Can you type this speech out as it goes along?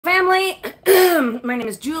family. My name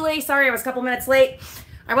is Julie. Sorry I was a couple minutes late.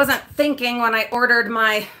 I wasn't thinking when I ordered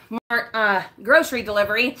my grocery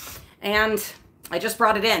delivery, and I just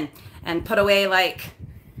brought it in and put away like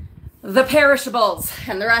the perishables,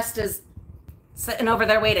 and the rest is sitting over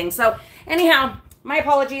there waiting. So anyhow, my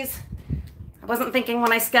apologies. I wasn't thinking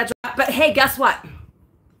when I scheduled that, but hey, guess what?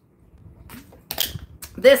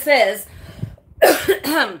 This is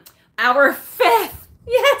our fifth,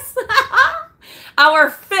 yes, our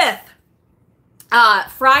fifth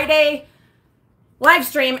Friday live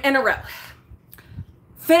stream in a row.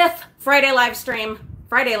 Fifth Friday live stream,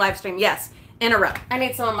 yes, in a row. I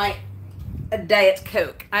need some of my Diet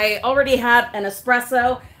Coke. I already had an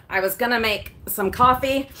espresso. I was gonna make some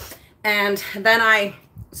coffee, and then I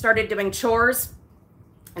started doing chores.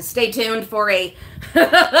 Stay tuned for a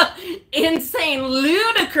insane,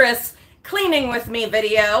 ludicrous cleaning with me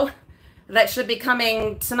video that should be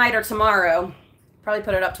coming tonight or tomorrow. Probably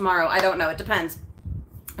put it up tomorrow. I don't know. It depends.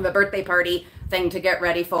 I have a birthday party thing to get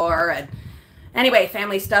ready for. And anyway,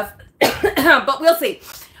 family stuff. But we'll see.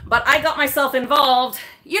 But I got myself involved.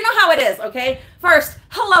 You know how it is, okay? First,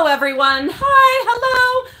 hello, everyone. Hi,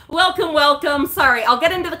 hello. Welcome, welcome. Sorry, I'll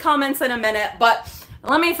get into the comments in a minute. But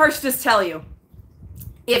let me first just tell you.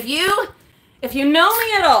 If you know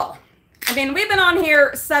me at all, I mean, we've been on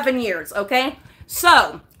here 7 years, okay?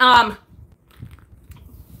 So,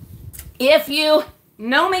 if you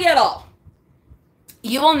know me at all,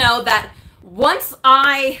 you will know that once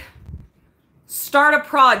I start a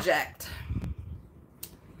project,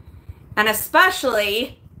 and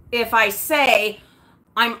especially if I say,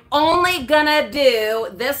 I'm only gonna do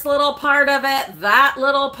this little part of it, that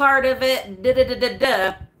little part of it,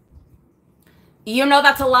 da-da-da-da-da, you know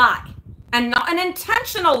that's a lie. And not an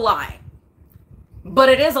intentional lie, but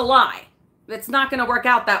it is a lie. It's not going to work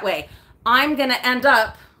out that way. I'm going to end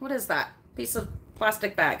up, what is that? Piece of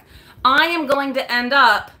plastic bag. I am going to end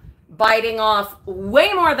up biting off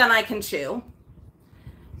way more than I can chew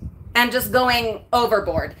and just going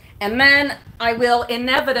overboard. And then I will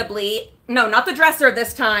inevitably, no, not the dresser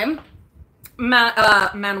this time.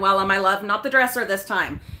 Manuela, my love, not the dresser this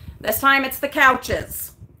time. This time it's the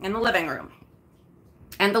couches in the living room.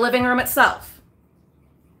 And the living room itself.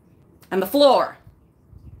 And the floor.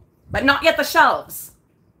 But not yet the shelves.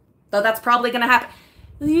 Though that's probably going to happen.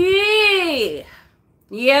 Yee.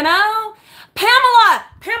 You know? Pamela,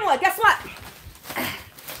 guess what?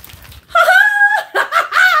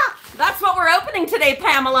 That's what we're opening today,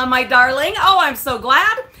 Pamela, my darling. Oh, I'm so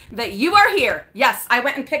glad that you are here. Yes, I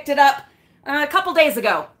went and picked it up a few days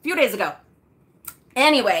ago.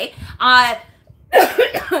 Anyway,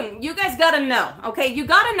 you guys gotta know, okay? You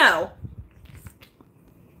gotta know.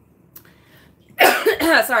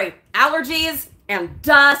 Sorry, allergies and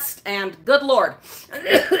dust and good Lord.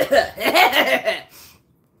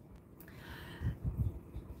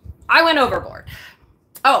 I went overboard.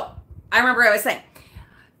 Oh, I remember what I was saying.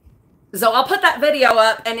 So I'll put that video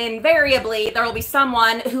up, and invariably there will be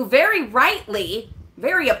someone who very rightly,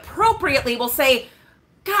 very appropriately will say,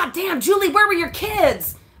 God damn, Julie, where were your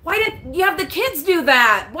kids? Why didn't you have the kids do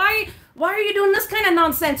that? Why are you doing this kind of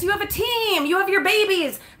nonsense? You have a team. You have your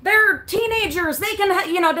babies. They're teenagers. They can,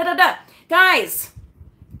 da-da-da. Guys,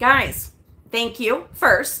 thank you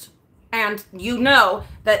first. And you know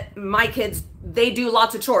that my kids, they do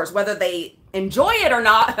lots of chores, whether they enjoy it or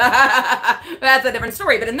not. That's a different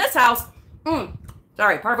story. But in this house,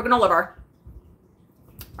 sorry, part of a granola bar.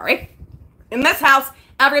 All right. In this house,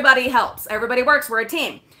 everybody helps. Everybody works. We're a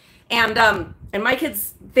team. And my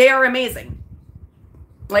kids, they are amazing.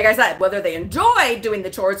 Like I said, whether they enjoy doing the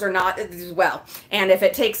chores or not, well, and if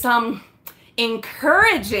it takes some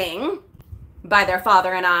encouraging by their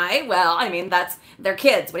father and I, well, I mean, that's their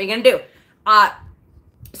kids. What are you going to do?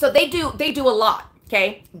 So they do a lot,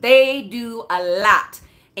 okay? They do a lot.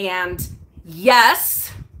 And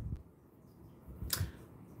yes,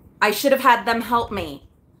 I should have had them help me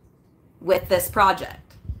with this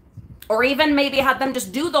project. Or even maybe had them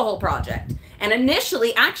just do the whole project. And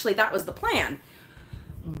initially, actually, that was the plan.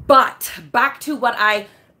 But back to what I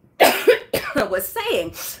was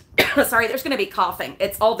saying. Sorry, there's going to be coughing.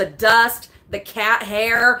 It's all the dust, the cat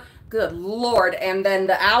hair. Good Lord. And then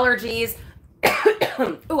the allergies.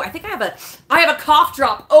 Ooh, I think I have a cough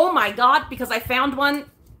drop. Oh my God, because I found one.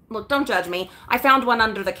 Look, don't judge me. I found one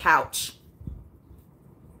under the couch.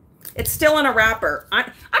 It's still in a wrapper.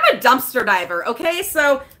 I'm a dumpster diver, okay?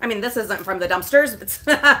 So, I mean, this isn't from the dumpsters. It's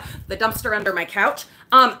the dumpster under my couch.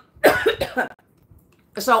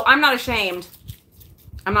 So I'm not ashamed.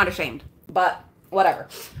 But whatever.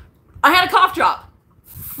 I had a cough drop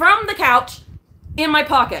from the couch in my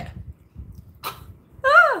pocket.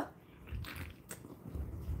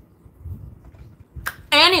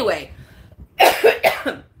 Anyway,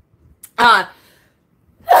 God,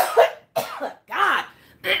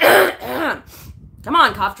 come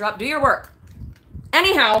on, cough drop, do your work.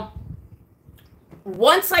 Anyhow,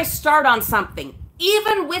 once I start on something,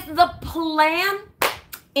 even with the plan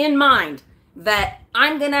in mind that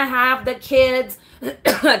I'm going to have the kids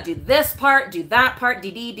do this part, do that part,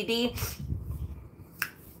 DD.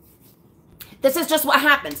 This is just what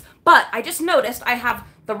happens. But I just noticed I have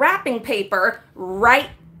the wrapping paper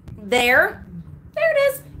right there. There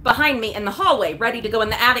it is, behind me in the hallway, ready to go in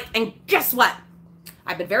the attic. And guess what?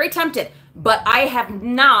 I've been very tempted, but I have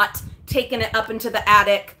not taken it up into the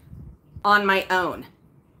attic on my own.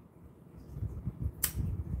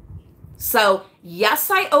 So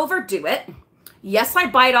yes, I overdo it. Yes, I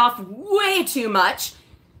bite off way too much.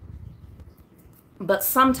 But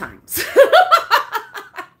sometimes,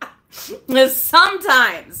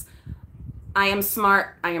 sometimes I am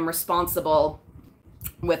smart. I am responsible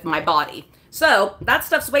with my body. So that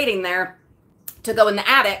stuff's waiting there to go in the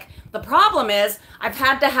attic. The problem is I've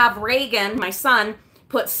had to have Reagan, my son,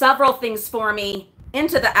 put several things for me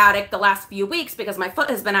into the attic the last few weeks because my foot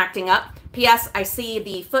has been acting up. P.S. I see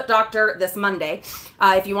the foot doctor this Monday.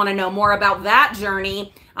 If you want to know more about that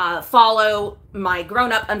journey, follow my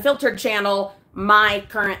Grown Up Unfiltered channel, My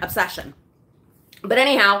Current Obsession. But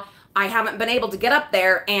anyhow, I haven't been able to get up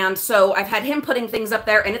there, and so I've had him putting things up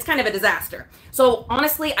there, and it's kind of a disaster. So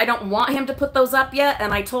honestly, I don't want him to put those up yet,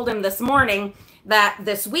 and I told him this morning that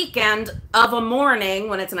this weekend of a morning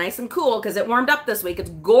when it's nice and cool, because it warmed up this week, it's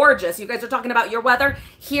gorgeous. You guys are talking about your weather.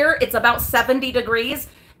 Here, it's about 70 degrees,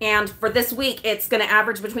 and for this week, it's going to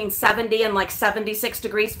average between 70 and like 76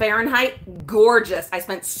 degrees Fahrenheit. Gorgeous. I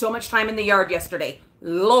spent so much time in the yard yesterday.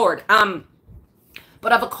 Lord.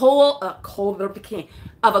 But of a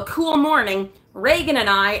cool morning, Reagan and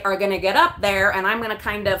I are going to get up there, and I'm going to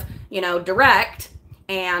kind of, direct.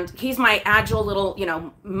 And he's my agile little,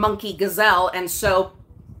 monkey gazelle. And so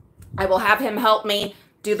I will have him help me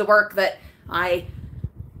do the work that I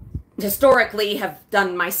historically have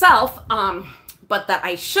done myself, but that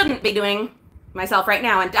I shouldn't be doing myself right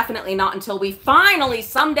now, and definitely not until we finally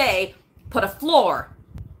someday put a floor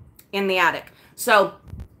in the attic. So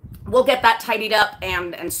we'll get that tidied up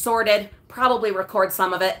and sorted, probably record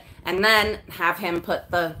some of it, and then have him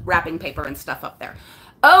put the wrapping paper and stuff up there.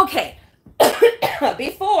 Okay.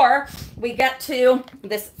 Before we get to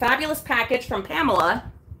this fabulous package from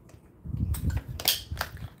Pamela,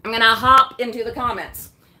 I'm going to hop into the comments.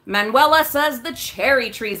 Manuela says the cherry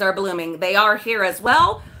trees are blooming. They are here as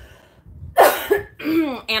well.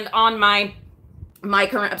 And on my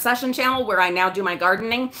Current Obsession channel, where I now do my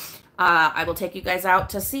gardening, I will take you guys out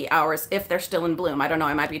to see ours if they're still in bloom. I don't know.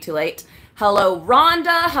 It might be too late. Hello,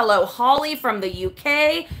 Rhonda. Hello, Holly from the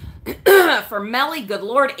UK. For Melly, good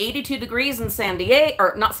Lord, 82 degrees in San Diego,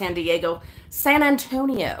 or not San Diego, San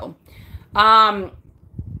Antonio.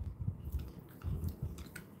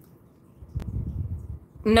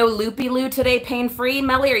 No loopy-loo today, pain-free.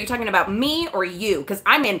 Melly, are you talking about me or you? Because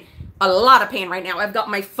I'm in a lot of pain right now. I've got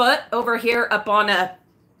my foot over here up on a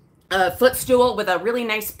footstool with a really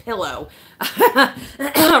nice pillow.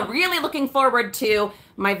 Really looking forward to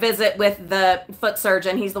my visit with the foot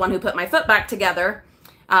surgeon. He's the one who put my foot back together.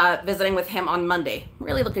 Visiting with him on Monday.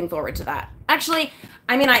 Really looking forward to that. Actually,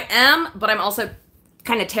 I mean, I am, but I'm also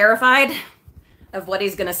kind of terrified of what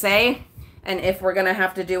he's going to say. And if we're going to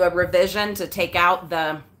have to do a revision to take out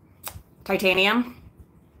the titanium.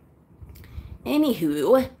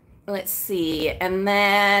 Anywho, let's see. And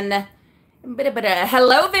then,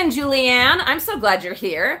 hello, Vin Julianne. I'm so glad you're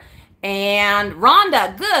here. And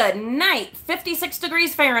Rhonda, good night. 56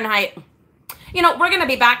 degrees Fahrenheit. We're going to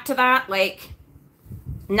be back to that,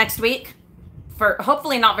 next week, for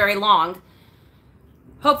hopefully not very long.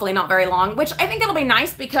 Which I think it'll be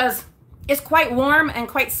nice because it's quite warm and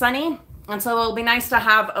quite sunny. And so it'll be nice to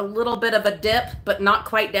have a little bit of a dip, but not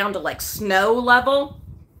quite down to snow level,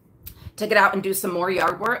 to get out and do some more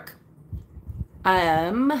yard work.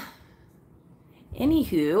 Anywho,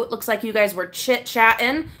 it looks like you guys were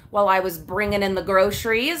chit-chatting while I was bringing in the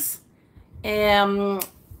groceries. Let's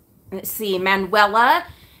see, Manuela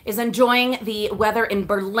is enjoying the weather in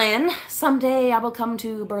Berlin. Someday I will come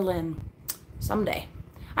to Berlin. Someday.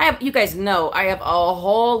 You guys know, I have a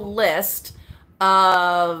whole list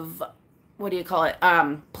of,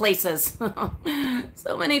 places.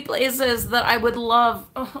 So many places that I would love.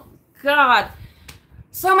 Oh, God.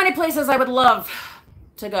 So many places I would love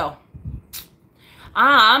to go.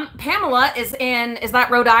 Pamela is that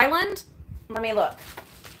Rhode Island? Let me look.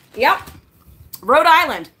 Yep. Rhode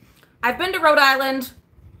Island. I've been to Rhode Island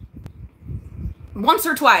once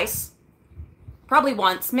or twice, probably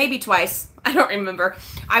once, maybe twice. I don't remember.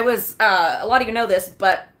 I was, a lot of you know this,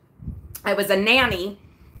 but I was a nanny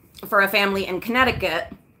for a family in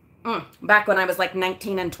Connecticut back when I was like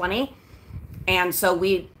 19 and 20. And so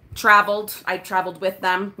we traveled. I traveled with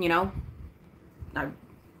them, you know. I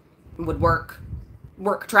would work,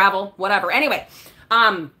 travel, whatever. Anyway,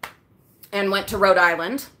 and went to Rhode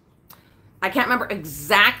Island. I can't remember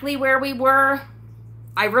exactly where we were.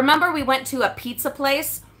 I remember we went to a pizza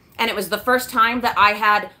place, and it was the first time that I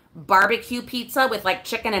had barbecue pizza with like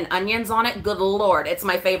chicken and onions on it. Good Lord, it's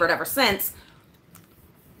my favorite ever since.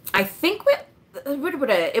 I think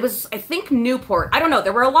it was, I think Newport. I don't know.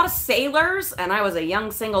 There were a lot of sailors, and I was a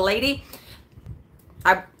young single lady.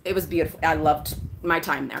 It was beautiful. I loved my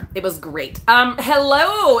time there. It was great.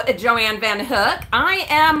 Hello, Joanne Van Hook. I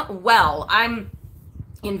am well. I'm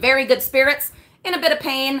in very good spirits, in a bit of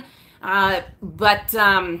pain, but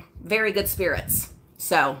very good spirits.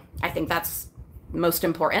 So I think that's most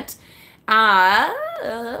important.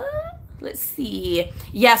 Let's see.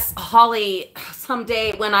 Yes, Holly,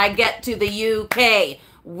 someday when I get to the UK,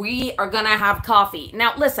 we are going to have coffee.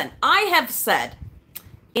 Now, listen, I have said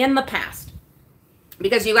in the past,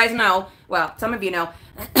 because you guys know, well, some of you know,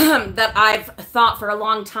 that I've thought for a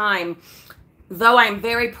long time, though I'm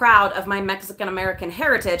very proud of my Mexican-American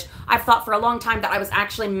heritage, I've thought for a long time that I was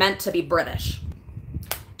actually meant to be British.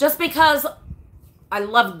 Just because I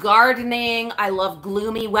love gardening, I love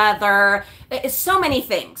gloomy weather, it's so many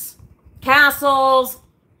things. Castles,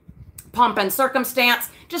 pomp and circumstance,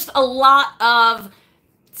 just a lot of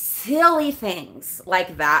silly things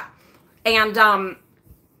like that. And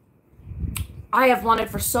I have wanted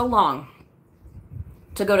for so long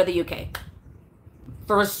to go to the UK.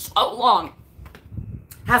 For so long.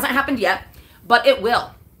 Hasn't happened yet, but it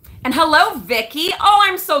will. And hello, Vicky. Oh,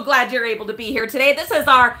 I'm so glad you're able to be here today. This is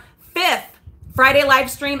our 5th Friday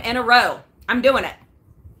live stream in a row. I'm doing it.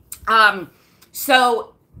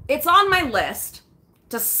 So it's on my list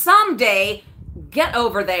to someday get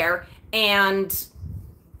over there and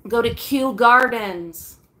go to Kew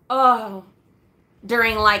Gardens. Oh,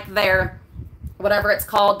 during like their, whatever it's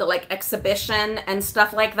called, the like exhibition and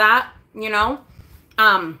stuff like that, you know?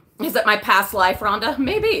 Is it my past life, Rhonda?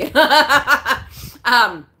 Maybe.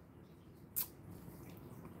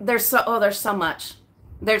 There's so much.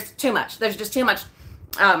 There's too much. There's just too much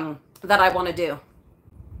that I want to do,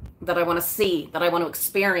 that I want to see, that I want to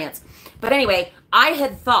experience. But anyway, I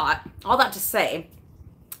had thought, all that to say,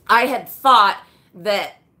 I had thought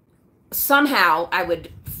that somehow I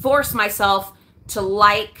would force myself to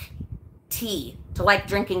like tea, to like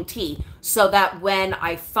drinking tea, so that when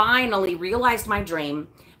I finally realized my dream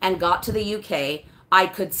and got to the UK, I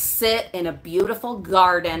could sit in a beautiful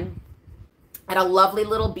garden at a lovely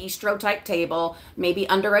little bistro type table, maybe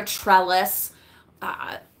under a trellis,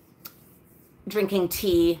 drinking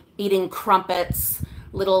tea, eating crumpets,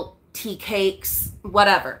 little tea cakes,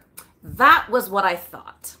 whatever. That was what I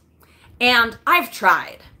thought. And I've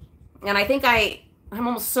tried. And I think I'm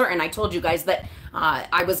almost certain I told you guys that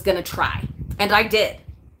I was going to try. And I did.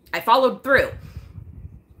 I followed through.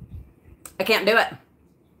 I can't do it.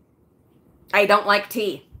 I don't like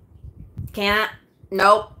tea. Can't.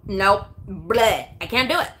 Nope. Bleh. I can't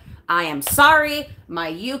do it. I am sorry, my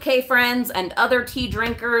UK friends and other tea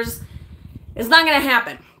drinkers. It's not going to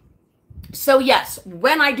happen. So yes,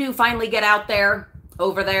 when I do finally get out there,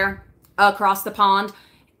 over there, across the pond,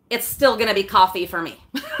 it's still going to be coffee for me.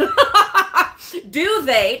 Do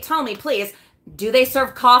they, tell me please, do they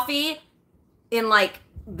serve coffee in like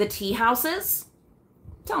the tea houses?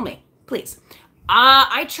 Tell me, please.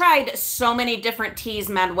 I tried so many different teas,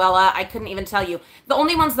 Manuela. I couldn't even tell you. The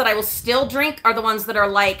only ones that I will still drink are the ones that are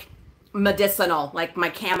like medicinal, like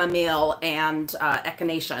my chamomile and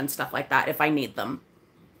echinacea and stuff like that if I need them.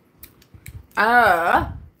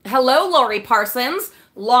 Hello, Lori Parsons,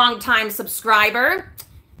 longtime subscriber.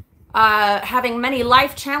 Having many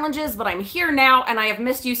life challenges, but I'm here now and I have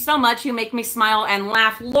missed you so much. You make me smile and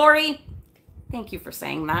laugh. Lori, thank you for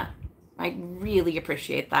saying that. I really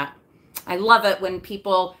appreciate that. I love it when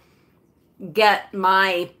people get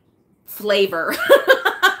my flavor,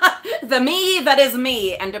 the me that is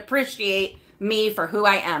me, and appreciate me for who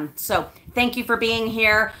I am. So thank you for being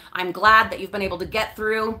here. I'm glad that you've been able to get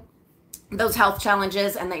through those health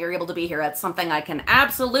challenges and that you're able to be here. It's something I can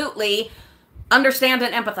absolutely understand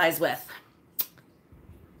and empathize with.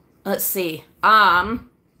 Let's see.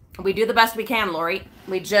 We do the best we can, Lori.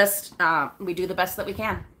 We just, we do the best that we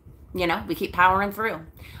can. You know, we keep powering through.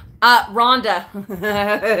 Rhonda,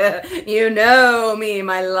 you know me,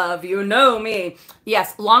 my love, you know me.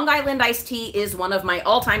 Yes, Long Island iced tea is one of my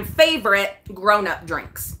all-time favorite grown-up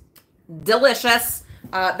drinks. Delicious.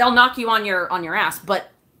 They'll knock you on your ass,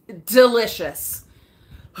 but delicious.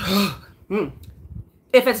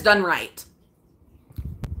 If it's done right.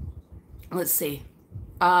 Let's see.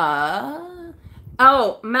 Oh,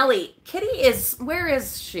 Melly, Kitty is, where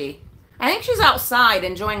is she? I think she's outside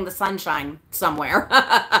enjoying the sunshine somewhere.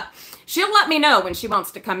 She'll let me know when she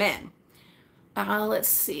wants to come in. Let's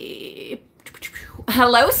see.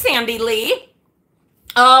 Hello, Sandy Lee.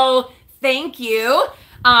 Oh, thank you.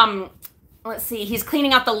 Let's see. He's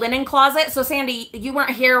cleaning out the linen closet. So, Sandy, you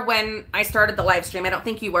weren't here when I started the live stream. I don't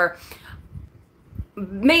think you were.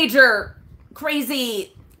 Major,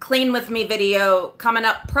 crazy clean with me video coming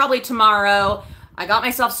up probably tomorrow. I got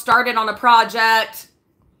myself started on a project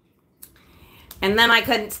and then I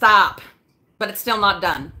couldn't stop, but it's still not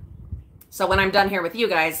done. So when I'm done here with you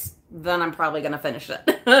guys, then I'm probably going to finish it.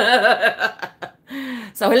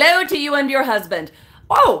 So hello to you and your husband.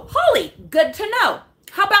 Oh, Holly, good to know.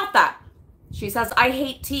 How about that? She says, I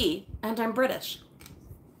hate tea and I'm British.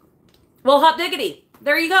 Well, hot diggity.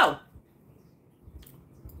 There you go.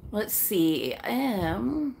 Let's see.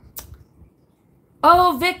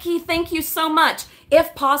 Oh, Vicky, thank you so much.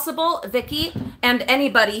 If possible, Vicky, and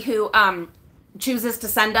anybody who chooses to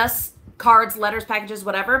send us cards, letters, packages,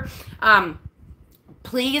 whatever,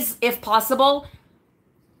 please, if possible,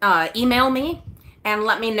 email me and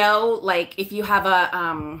let me know, like, if you have a,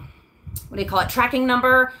 what do you call it, tracking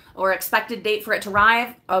number or expected date for it to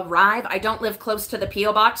arrive. I don't live close to the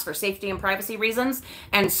P.O. box for safety and privacy reasons.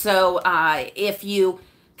 And so if you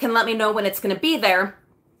can let me know when it's going to be there,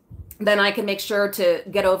 then I can make sure to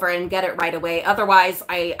get over and get it right away. Otherwise,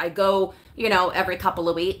 I go, you know, every couple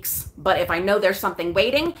of weeks. But if I know there's something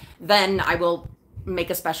waiting, then I will make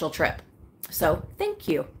a special trip. So thank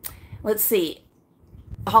you. Let's see.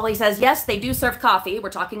 Holly says, yes, they do serve coffee. We're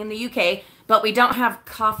talking in the UK, but we don't have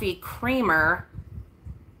coffee creamer,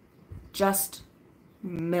 just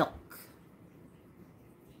milk.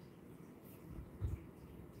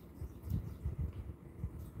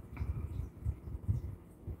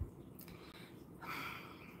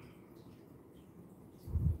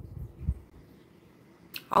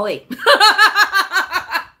 Holly.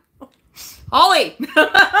 Holly.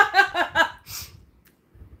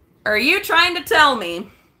 Are you trying to tell me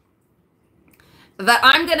that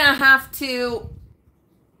I'm going to have to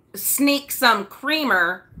sneak some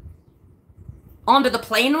creamer onto the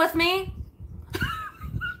plane with me?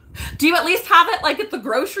 Do you at least have it like at the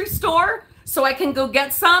grocery store so I can go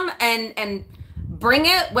get some and bring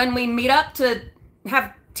it when we meet up to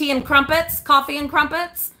have tea and crumpets, coffee and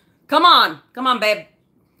crumpets? Come on, babe.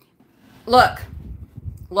 Look.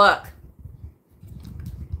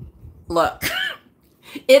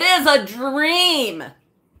 It is a dream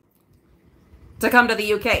to come to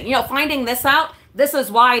the UK. You know, finding this out, this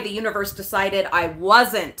is why the universe decided I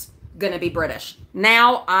wasn't going to be British.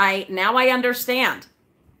 Now I understand.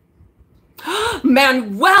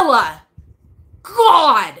 Manuela,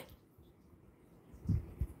 God.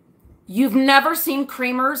 You've never seen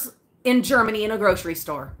creamers in Germany in a grocery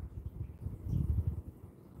store.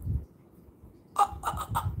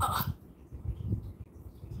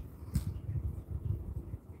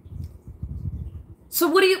 So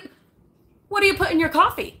what do you put in your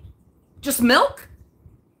coffee? Just milk?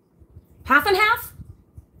 Half and half?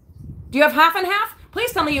 Do you have half and half?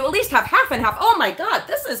 Please tell me you at least have half and half. Oh my God,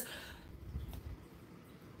 this is...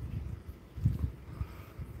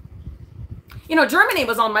 You know, Germany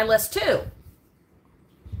was on my list too.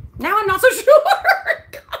 Now I'm not so sure.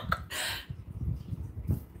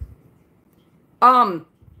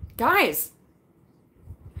 Guys.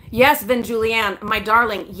 Yes, Vin Julianne, my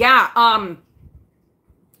darling. Yeah, I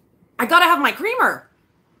gotta have my creamer.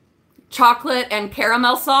 Chocolate and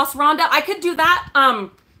caramel sauce, Rhonda. I could do that.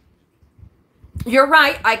 You're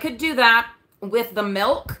right. I could do that with the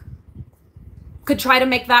milk. Could try to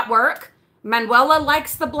make that work. Manuela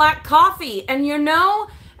likes the black coffee. And you know,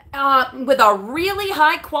 with a really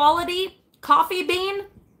high quality coffee bean,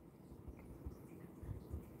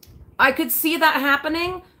 I could see that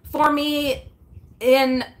happening for me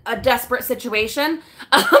in a desperate situation.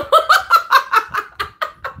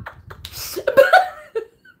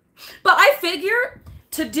 But I figure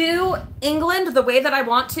to do England the way that I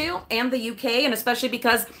want to and the UK, and especially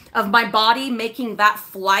because of my body making that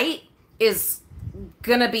flight is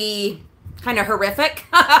gonna be kind of horrific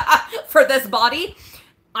for this body.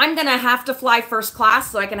 I'm gonna have to fly first class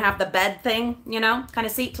so I can have the bed thing, you know, kind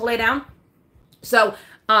of seat to lay down. So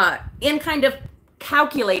in kind of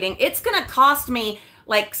calculating, it's gonna cost me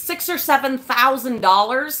like $6,000 or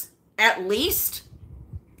 $7,000 at least.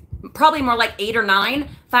 Probably more like $8,000 or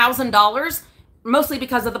 $9,000, mostly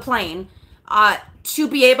because of the plane, to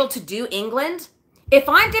be able to do England if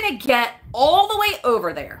I'm going to get all the way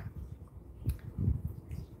over there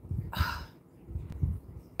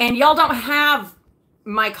and y'all don't have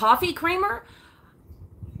my coffee creamer,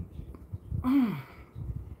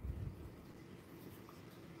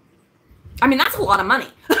 I mean, that's a lot of money.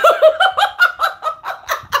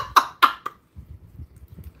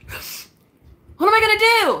 What am I going to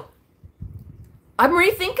do? I'm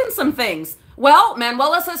rethinking some things. Well,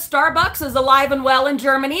 Manuela says Starbucks is alive and well in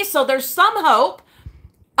Germany, so there's some hope.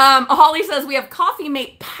 Holly says we have Coffee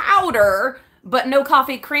Mate powder, but no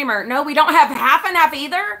coffee creamer. No, we don't have half and half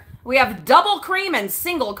either. We have double cream and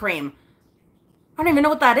single cream. I don't even know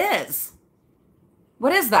what that is.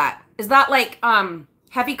 What is that? Is that like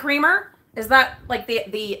heavy creamer? Is that like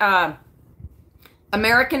the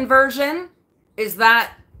American version? Is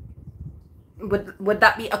that would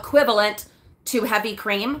that be equivalent to heavy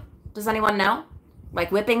cream? Does anyone know?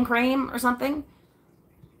 Like whipping cream or something?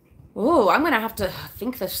 Oh, I'm going to have to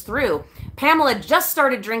think this through. Pamela just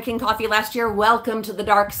started drinking coffee last year. Welcome to the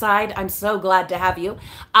dark side. I'm so glad to have you.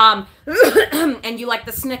 And you like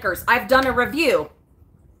the Snickers. I've done a review.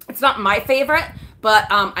 It's not my favorite, but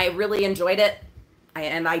I really enjoyed it.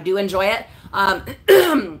 And I do enjoy it.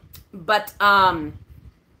 But I've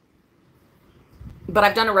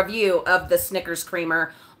done a review of the Snickers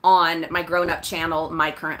creamer on my Grown Up channel,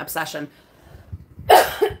 My Current Obsession.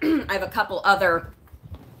 I have a couple other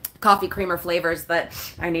coffee creamer flavors that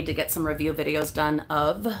I need to get some review videos done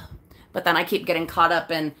of. But then I keep getting caught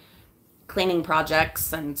up in cleaning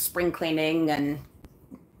projects and spring cleaning and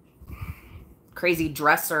crazy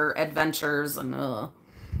dresser adventures. And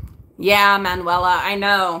yeah, Manuela, I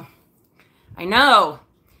know. I know.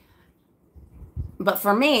 But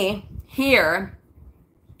for me, here,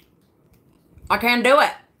 I can't do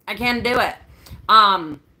it. I can't do it.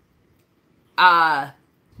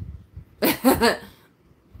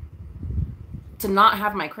 To not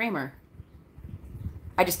have my creamer,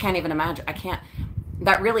 I just can't even imagine. I can't.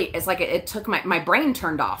 That really is like it took my brain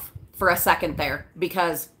turned off for a second there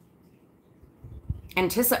because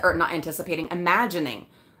imagining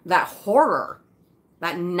that horror,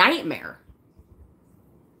 that nightmare.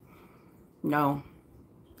 No,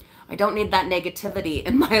 I don't need that negativity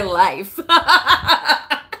in my life.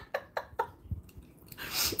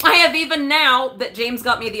 I have, even now that James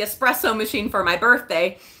got me the espresso machine for my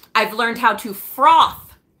birthday, I've learned how to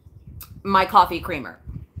froth my coffee creamer.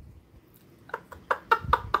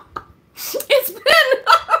 It's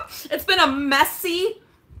been a messy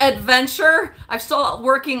adventure. I'm still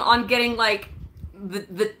working on getting like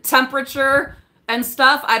the temperature and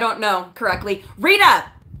stuff. I don't know correctly. Rita,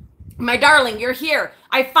 my darling, you're here.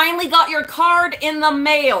 I finally got your card in the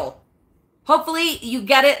mail. Hopefully you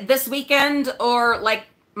get it this weekend or like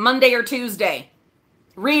Monday or Tuesday.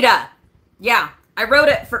 Rita, yeah, I wrote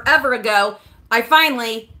it forever ago. I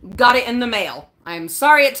finally got it in the mail. I'm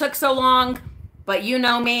sorry it took so long, but you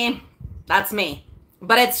know me, that's me.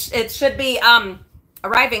 But it should be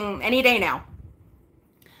arriving any day now.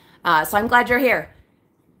 So I'm glad you're here.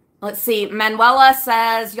 Let's see. Manuela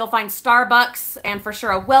says you'll find Starbucks and for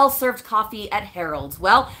sure a well-served coffee at Harold's.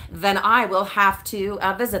 Well, then I will have to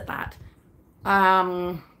visit that.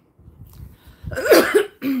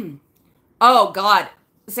 Oh God,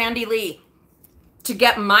 Sandy Lee, to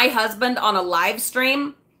get my husband on a live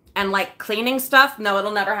stream and like cleaning stuff. No,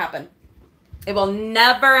 it'll never happen. It will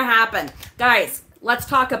never happen. Guys, let's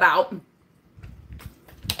talk about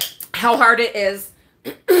how hard it is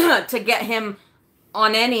to get him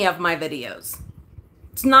on any of my videos.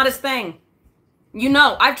 It's not his thing. You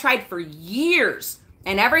know, I've tried for years,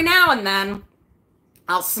 and every now and then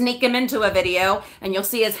I'll sneak him into a video and you'll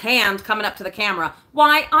see his hand coming up to the camera.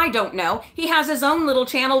 Why? I don't know. He has his own little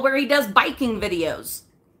channel where he does biking videos.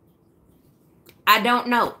 I don't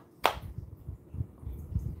know.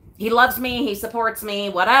 He loves me, he supports me,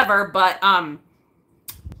 whatever, but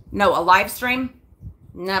no, a live stream,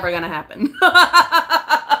 never gonna happen.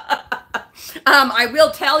 I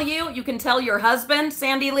will tell you, you can tell your husband,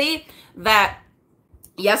 Sandy Lee, that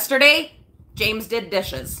yesterday James did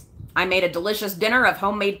dishes. I made a delicious dinner of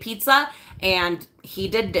homemade pizza and he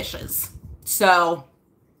did dishes. So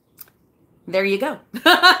there you go.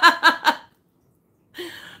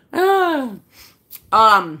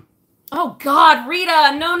 Oh God,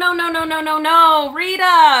 Rita, no,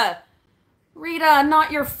 Rita,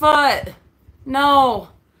 not your foot. No.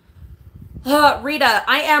 Rita,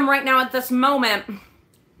 I am right now at this moment,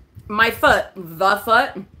 my foot,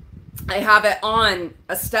 I have it on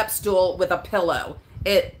a step stool with a pillow.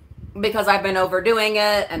 Because I've been overdoing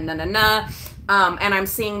it and and I'm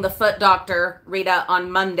seeing the foot doctor, Rita, on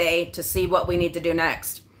Monday to see what we need to do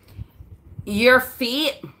next. Your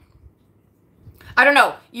feet, I don't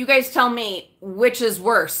know. You guys tell me which is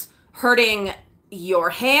worse, hurting your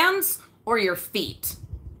hands or your feet.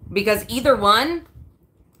 Because either one,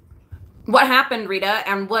 what happened, Rita?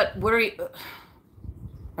 And what are you,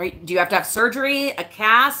 do you have to have surgery, a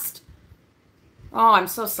cast? Oh, I'm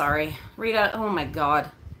so sorry. Rita, oh my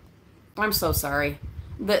God. I'm so sorry.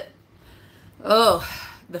 The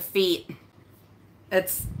feet.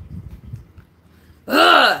 It's,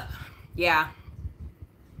 yeah.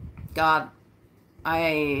 God,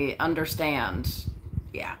 I understand.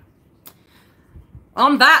 Yeah.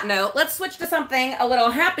 On that note, let's switch to something a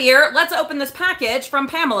little happier. Let's open this package from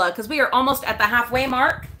Pamela because we are almost at the halfway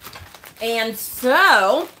mark. And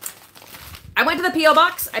so I went to the P.O.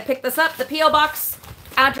 Box. I picked this up. The P.O. Box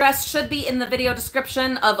address should be in the video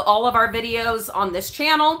description of all of our videos on this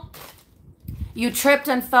channel. You tripped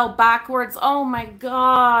and fell backwards. Oh my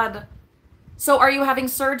God. So are you having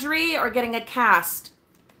surgery or getting a cast?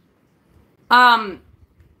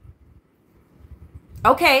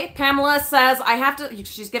 Okay, Pamela says,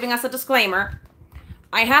 she's giving us a disclaimer.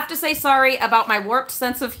 I have to say sorry about my warped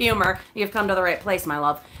sense of humor. You've come to the right place, my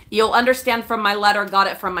love. You'll understand from my letter, got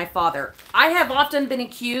it from my father. I have often been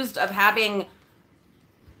accused of having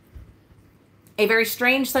a very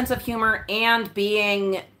strange sense of humor and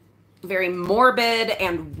being very morbid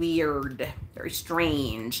and weird. Very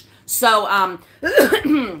strange. So,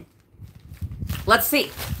 let's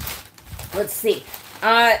see. Let's see.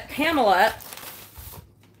 Pamela.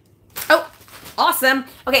 Oh, awesome.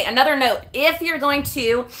 Okay, another note. If you're going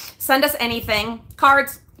to send us anything,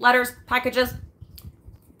 cards, letters, packages,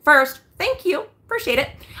 first, thank you. Appreciate it.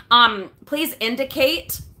 Please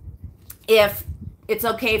indicate if it's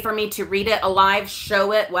okay for me to read it alive,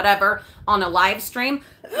 show it, whatever, on a live stream,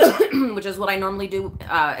 which is what I normally do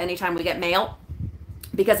anytime we get mail.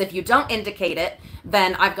 Because if you don't indicate it,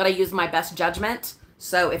 then I've got to use my best judgment.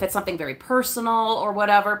 So if it's something very personal or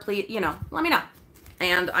whatever, please, let me know.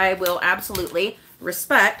 And I will absolutely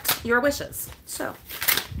respect your wishes. So,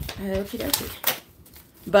 okie dokie.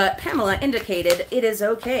 But Pamela indicated it is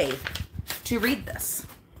okay to read this.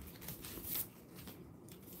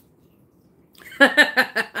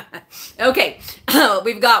 Okay,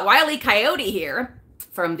 we've got Wile E. Coyote here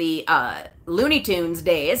from the Looney Tunes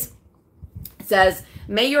days. It says,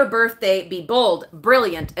 may your birthday be bold,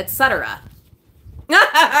 brilliant, etc.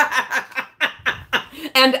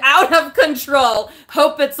 And out of control.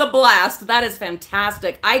 Hope it's a blast. That is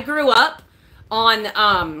fantastic. I grew up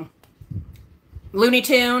on Looney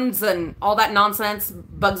Tunes and all that nonsense.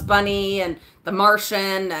 Bugs Bunny and The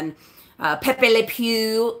Martian and Pepe Le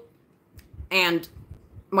Pew and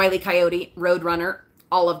Wile E. Coyote, Roadrunner,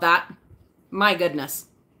 all of that. My goodness.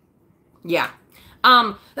 Yeah.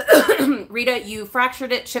 Rita, you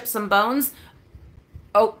fractured it, chipped some bones.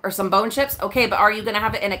 Oh, or some bone chips. Okay, but are you going to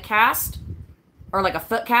have it in a cast? Or like a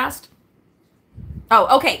foot cast?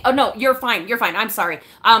 Oh, okay. Oh, no, you're fine. You're fine. I'm sorry.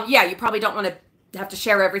 Yeah, you probably don't want to have to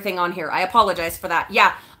share everything on here. I apologize for that.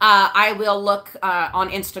 Yeah, I will look on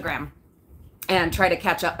Instagram and try to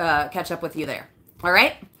catch up with you there. All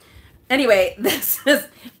right? Anyway, this is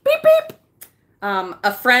beep, beep.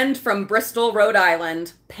 A friend from Bristol, Rhode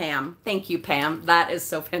Island, Pam. Thank you, Pam. That is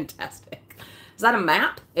so fantastic. Is that a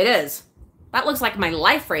map? It is. That looks like my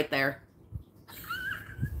life right there.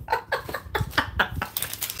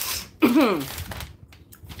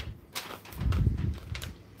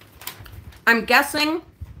 I'm guessing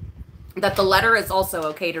that the letter is also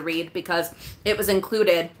okay to read because it was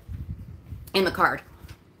included in the card.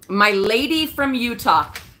 My lady from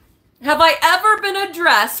Utah. Have I ever been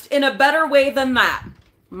addressed in a better way than that?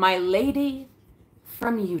 My lady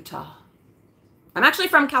from Utah. I'm actually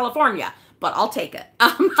from California, but I'll take it.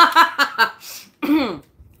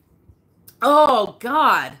 Oh,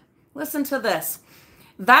 God. Listen to this.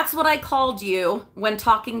 That's what I called you when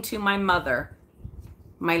talking to my mother.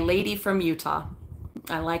 My lady from Utah.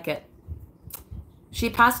 I like it. She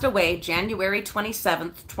passed away January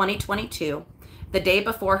 27th, 2022, the day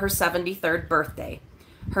before her 73rd birthday.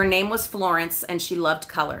 Her name was Florence, and she loved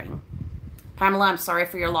coloring. Pamela, I'm sorry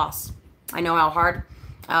for your loss. I know how hard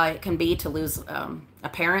it can be to lose a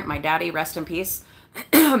parent. My daddy, rest in peace.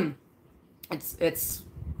 Yep,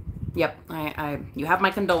 you have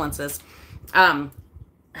my condolences.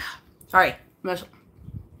 Sorry,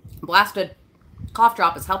 blasted cough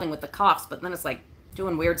drop is helping with the coughs, but then it's like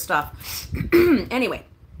doing weird stuff. Anyway,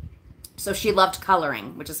 so she loved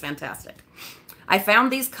coloring, which is fantastic. I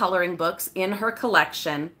found these coloring books in her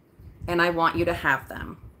collection, and I want you to have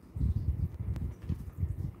them.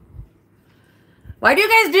 Why do you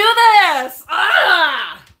guys do this?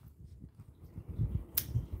 Ah!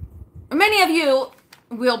 Many of you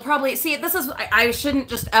will probably see, this is, I shouldn't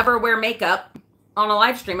just ever wear makeup on a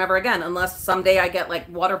live stream ever again, unless someday I get like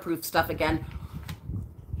waterproof stuff again.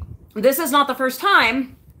 This is not the first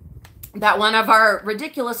time that one of our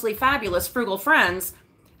ridiculously fabulous frugal friends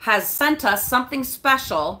has sent us something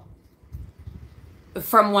special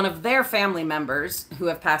from one of their family members who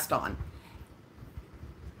have passed on.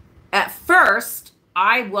 At first,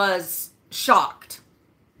 I was shocked,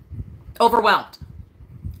 overwhelmed.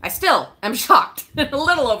 I still am shocked, a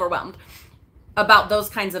little overwhelmed about those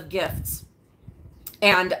kinds of gifts.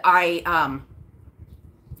 And I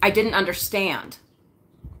didn't understand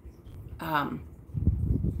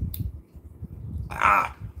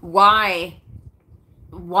why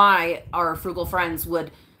our frugal friends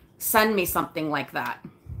would send me something like that.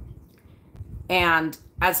 And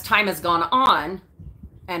as time has gone on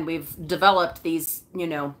and we've developed these, you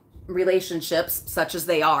know, relationships such as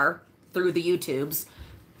they are through the YouTubes,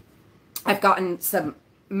 I've gotten some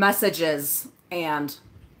messages and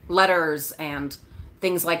letters and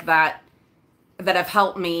things like that that have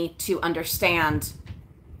helped me to understand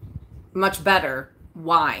much better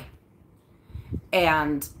why.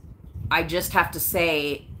 And I just have to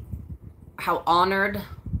say how honored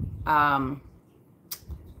and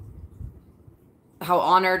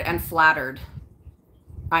flattered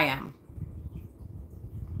I am.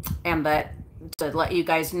 And that to let you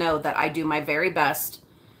guys know that I do my very best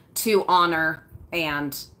to honor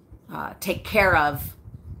and take care of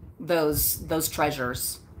those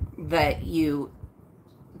treasures that you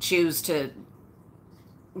choose to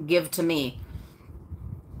give to me,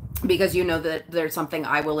 because you know that there's something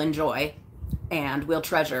I will enjoy and will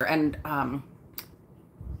treasure. And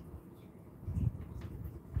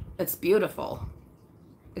it's beautiful.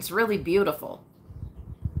 It's really beautiful.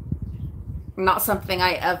 Not something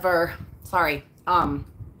I ever,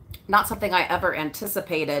 not something I ever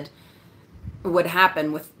anticipated would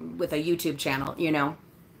happen with a YouTube channel, you know.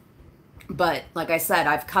 But like I said,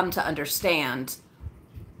 I've come to understand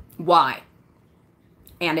why.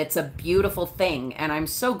 And it's a beautiful thing. And I'm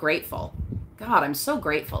so grateful. God, I'm so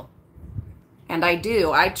grateful. And I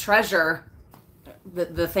treasure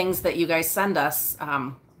the things that you guys send us.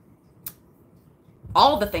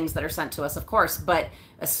 All the things that are sent to us, of course, but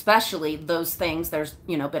especially those things. There's,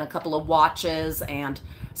 you know, been a couple of watches and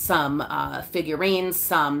some figurines,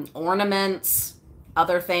 some ornaments,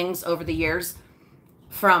 other things over the years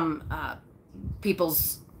from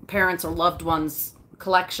people's parents or loved ones'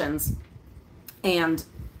 collections. And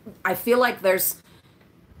I feel like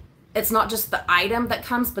it's not just the item that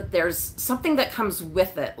comes, but there's something that comes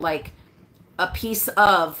with it, like a piece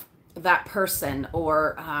of that person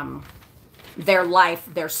or their life,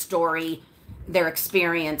 their story, their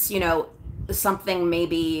experience, you know, something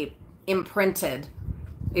maybe imprinted,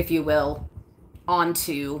 if you will,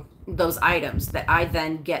 onto those items that I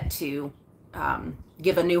then get to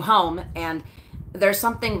give a new home. And there's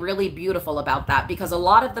something really beautiful about that, because a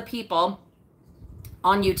lot of the people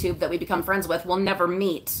on YouTube that we become friends with will never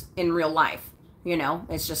meet in real life. You know,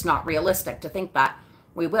 it's just not realistic to think that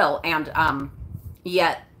we will. And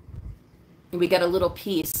yet we get a little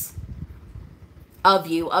piece of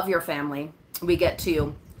you, of your family. We get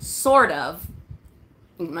to sort of,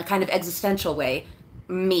 in a kind of existential way,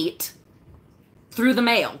 meet through the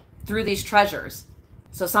mail, through these treasures.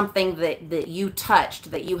 So something that you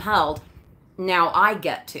touched, that you held, now I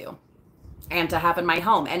get to, and to have in my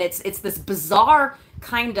home. And it's this bizarre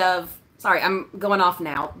kind of, sorry, I'm going off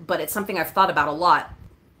now, but it's something I've thought about a lot.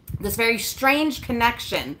 This very strange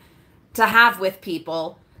connection to have with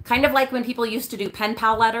people, kind of like when people used to do pen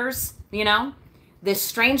pal letters, you know? This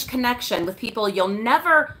strange connection with people you'll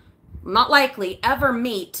never, not likely, ever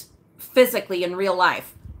meet physically in real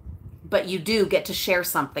life, but you do get to share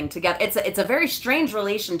something together. It's a very strange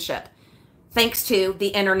relationship, thanks to the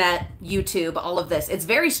internet, YouTube, all of this. It's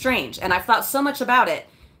very strange, and I've thought so much about it.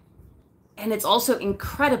 And it's also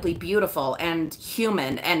incredibly beautiful and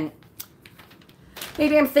human. And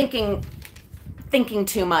maybe I'm thinking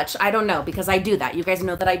too much. I don't know, because I do that. You guys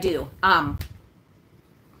know that I do. But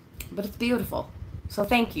it's beautiful. So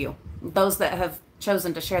thank you, those that have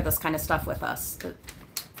chosen to share this kind of stuff with us.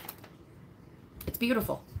 It's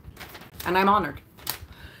beautiful, and I'm honored.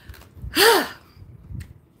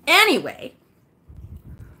 Anyway,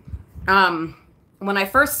 when I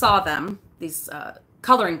first saw them, these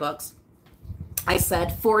coloring books, I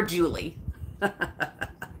said, "For Julie."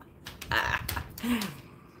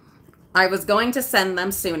 I was going to send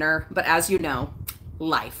them sooner, but as you know,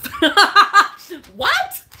 life.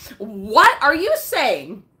 What? What are you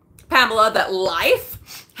saying, Pamela, that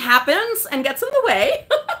life happens and gets in the way?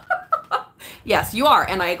 Yes, you are,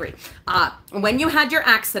 and I agree. When you had your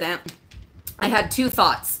accident, I had two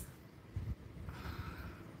thoughts.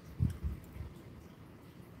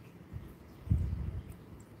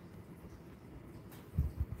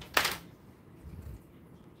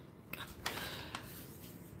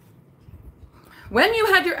 When you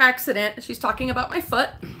had your accident, she's talking about my foot.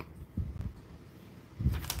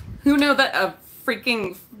 Who knew that a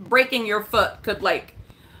freaking breaking your foot could like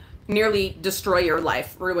nearly destroy your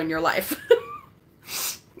life, ruin your life?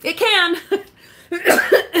 It can.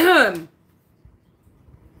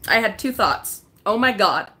 I had two thoughts. Oh my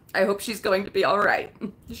God, I hope she's going to be all right.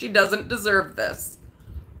 She doesn't deserve this.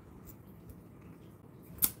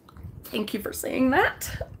 Thank you for saying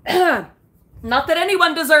that. Not that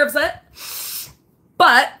anyone deserves it,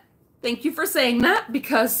 but thank you for saying that,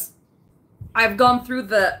 because I've gone through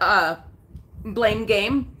the blame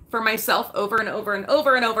game for myself over and over and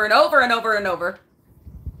over and over and over and over and over.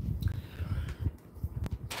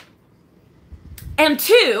 And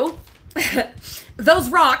two, those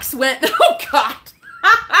rocks went, oh God.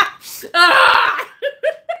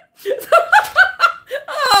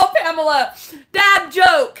 Oh, Pamela, dad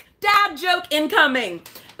joke incoming.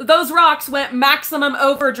 Those rocks went maximum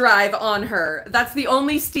overdrive on her. That's the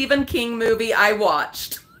only Stephen King movie I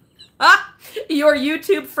watched. Your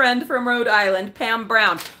YouTube friend from Rhode Island, Pam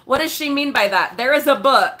Brown. What does she mean by that? There is a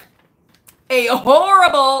book, a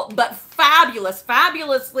horrible but fabulous,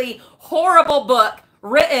 fabulously horrible book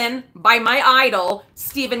written by my idol,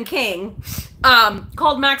 Stephen King,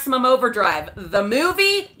 called Maximum Overdrive. The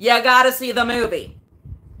movie, you gotta see the movie.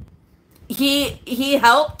 He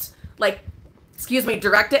helped, like,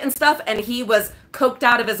 direct it and stuff, and he was coked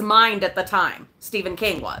out of his mind at the time. Stephen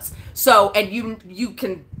King was. So, and you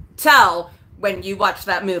can tell when you watch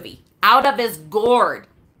that movie. Out of his gourd.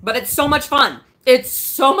 But it's so much fun. It's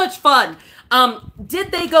so much fun.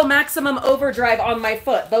 Did they go maximum overdrive on my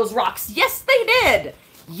foot, those rocks? Yes, they did.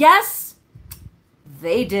 Yes,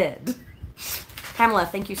 they did. Pamela,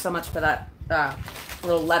 thank you so much for that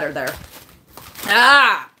little letter there.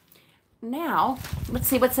 Now, let's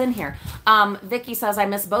see what's in here. Vicky says, I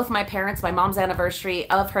miss both my parents. My mom's anniversary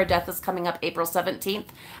of her death is coming up April 17th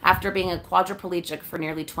after being a quadriplegic for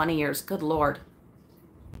nearly 20 years. Good Lord.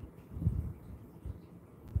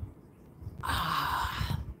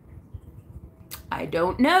 I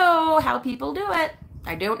don't know how people do it.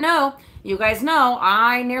 I don't know. You guys know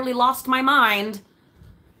I nearly lost my mind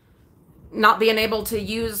not being able to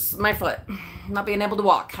use my foot, not being able to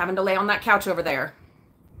walk, having to lay on that couch over there,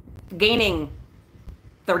 gaining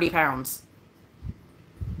 30 pounds.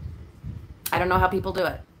 I don't know how people do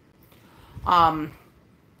it.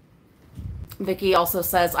 Vicky also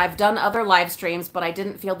says, I've done other live streams, but I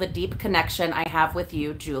didn't feel the deep connection I have with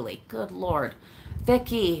you, Julie. Good Lord.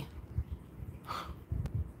 Vicky.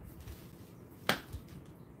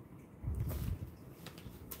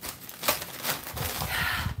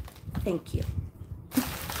 Thank you.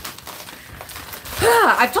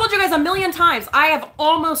 I've told you guys a million times, I have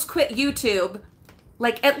almost quit YouTube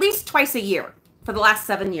like at least twice a year for the last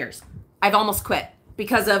 7 years. I've almost quit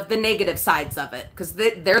because of the negative sides of it, because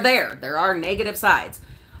they're there. There are negative sides.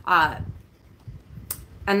 And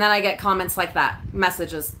then I get comments like that,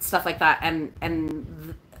 messages, stuff like that.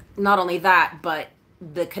 And not only that, but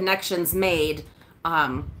the connections made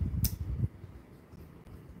and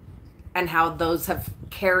how those have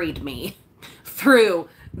carried me through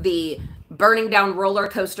the burning down roller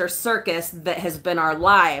coaster circus that has been our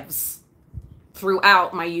lives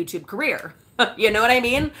throughout my YouTube career. You know what I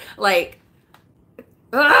mean? Like,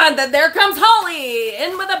 there comes Holly,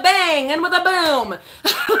 in with a bang, in with a boom.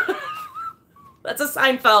 That's a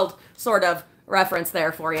Seinfeld sort of reference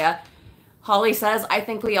there for you. Holly says, I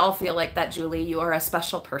think we all feel like that, Julie. You are a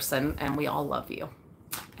special person, and we all love you.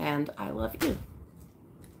 And I love you.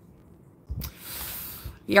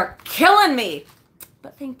 You're killing me.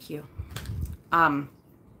 But thank you.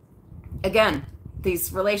 Again,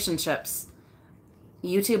 these relationships,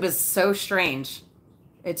 YouTube is so strange.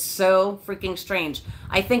 It's so freaking strange.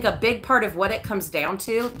 I think a big part of what it comes down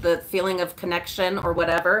to, the feeling of connection or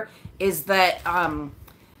whatever, is that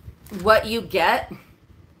what you get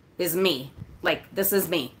is me. Like, this is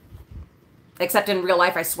me. Except in real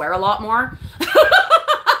life, I swear a lot more.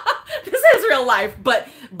 This is real life. But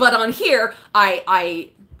on here,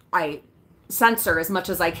 I censor as much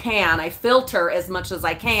as I can. I filter as much as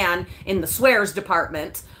I can in the swears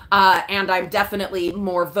department. And I'm definitely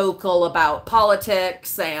more vocal about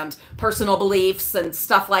politics and personal beliefs and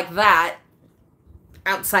stuff like that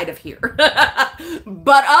outside of here.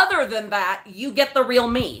 But other than that, you get the real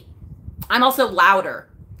me. I'm also louder,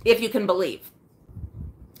 if you can believe.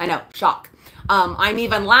 I know, shock. I'm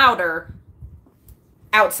even louder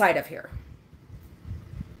outside of here.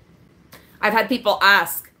 I've had people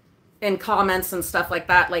ask in comments and stuff like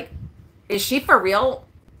that, like, is she for real?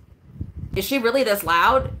 Is she really this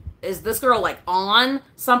loud? Is this girl like on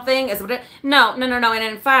something? Is it? No. And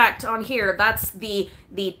in fact, on here, that's the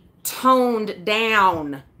toned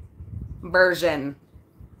down version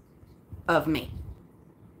of me.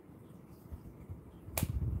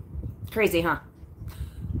 Crazy, huh?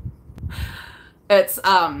 It's,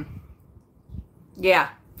 yeah,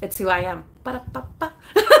 it's who I am. Ba-da-ba-ba.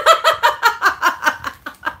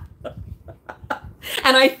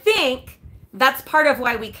 And I think that's part of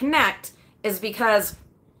why we connect, is because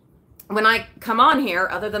when I come on here,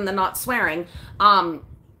 other than the not swearing,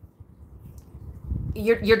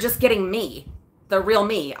 you're just getting me, the real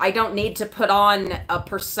me. I don't need to put on a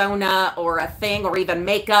persona or a thing or even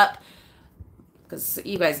makeup, because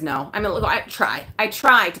you guys know. I mean, look, I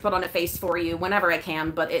try to put on a face for you whenever I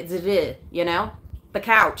can, but it's, you know, the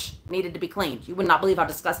couch needed to be cleaned. You would not believe how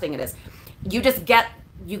disgusting it is. You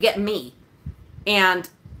get me. And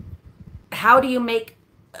how do you make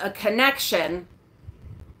a connection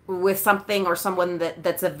with something or someone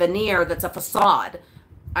that's a veneer, that's a facade?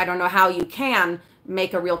 I don't know how you can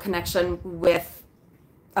make a real connection with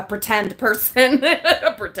a pretend person.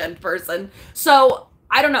 A pretend person. So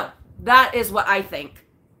I don't know. That is what I think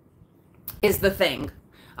is the thing.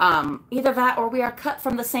 Either that or we are cut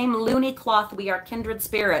from the same loony cloth. We are kindred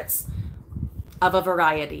spirits of a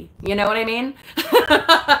variety. You know what I mean?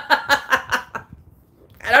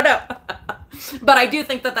 I don't know. But I do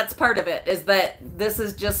think that that's part of it, is that this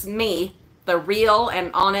is just me, the real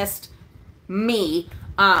and honest me.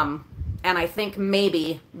 And I think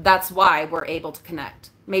maybe that's why we're able to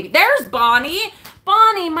connect. Maybe. There's Bonnie.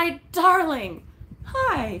 Bonnie, my darling.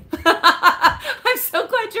 Hi. I'm so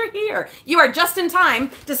glad you're here. You are just in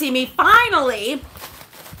time to see me finally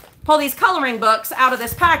pull these coloring books out of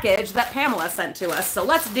this package that Pamela sent to us. So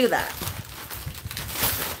let's do that.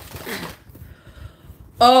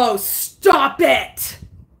 Oh, stop it.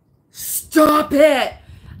 Stop it.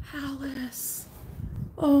 Alice.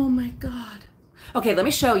 Oh my God. Okay, let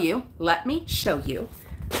me show you. Let me show you.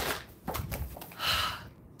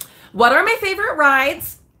 What are my favorite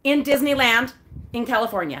rides in Disneyland in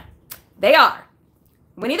California? They are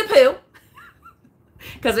Winnie the Pooh,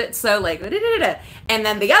 because it's so like, and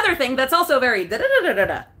then the other thing that's also very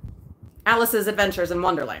Alice's Adventures in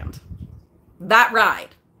Wonderland. That ride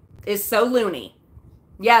is so loony.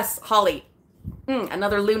 Yes, Holly,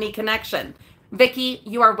 another loony connection. Vicky,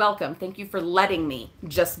 you are welcome. Thank you for letting me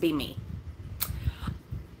just be me.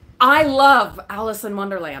 I love Alice in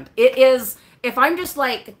Wonderland. It is, if I'm just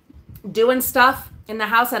like doing stuff in the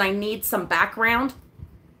house and I need some background,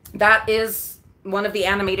 that is one of the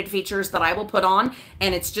animated features that I will put on,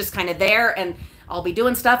 and it's just kind of there, and I'll be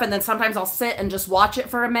doing stuff, and then sometimes I'll sit and just watch it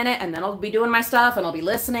for a minute, and then I'll be doing my stuff, and I'll be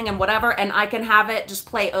listening and whatever, and I can have it just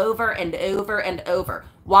play over and over and over.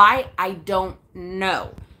 Why? I don't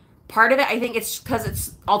know. Part of it, I think it's because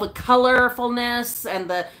it's all the colorfulness and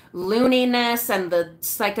the looniness and the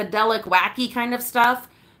psychedelic, wacky kind of stuff,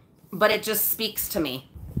 but it just speaks to me.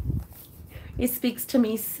 It speaks to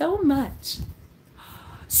me so much.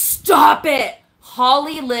 Stop it!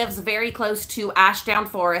 Holly lives very close to Ashdown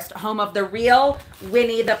Forest, home of the real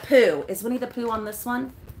Winnie the Pooh. Is Winnie the Pooh on this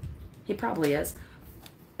one? He probably is.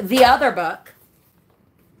 The other book.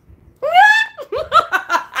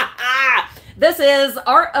 This is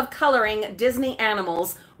Art of Coloring Disney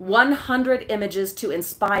Animals, 100 Images to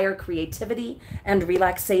Inspire Creativity and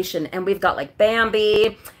Relaxation. And we've got like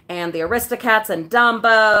Bambi and the Aristocats and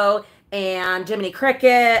Dumbo and Jiminy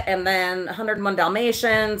Cricket, and then 101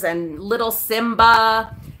 Dalmatians and Little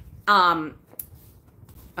Simba. Oh,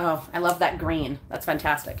 I love that green. That's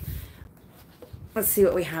fantastic. Let's see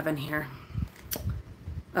what we have in here.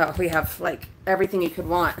 Oh, we have like everything you could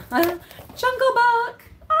want. Jungle Book.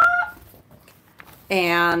 Ah.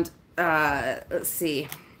 And let's see.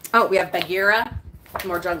 Oh, we have Bagheera,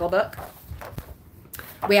 more Jungle Book.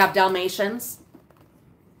 We have Dalmatians.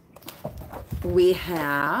 We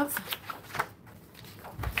have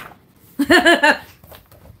the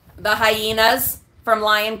hyenas from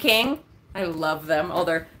Lion King. I love them. Oh,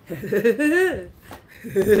 they're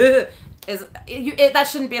that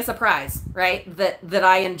shouldn't be a surprise, right? That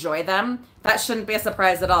I enjoy them. That shouldn't be a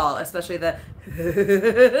surprise at all, especially the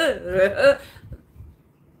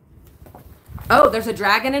Oh, there's a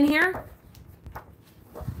dragon in here?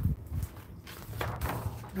 I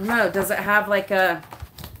don't know. Does it have like a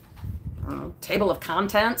table of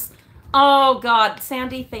contents? Oh God,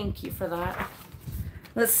 Sandy, thank you for that.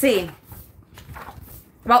 Let's see.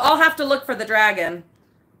 Well, I'll have to look for the dragon.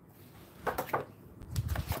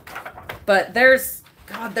 But there's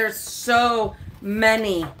so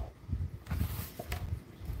many.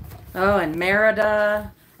 Oh, and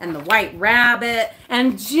Merida, and the White Rabbit,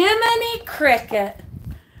 and Jiminy Cricket.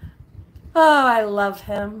 Oh, I love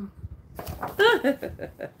him.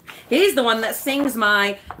 He's the one that sings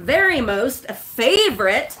my very most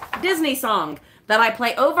favorite Disney song that I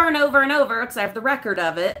play over and over and over, because I have the record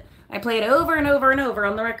of it. I play it over and over and over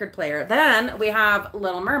on the record player. Then we have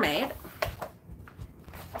Little Mermaid.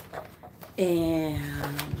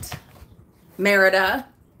 And Merida.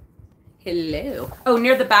 Hello. Oh,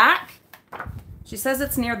 near the back? She says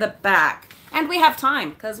it's near the back. And we have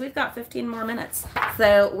time, because we've got 15 more minutes.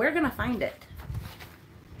 So we're going to find it.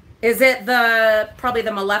 Is it probably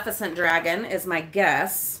the Maleficent dragon is my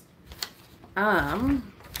guess. But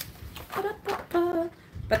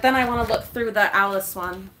then I want to look through the Alice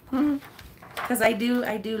one. Because I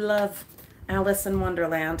do love Alice in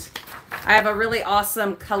Wonderland. I have a really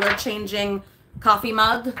awesome color changing coffee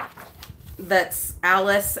mug that's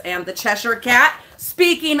Alice and the Cheshire Cat.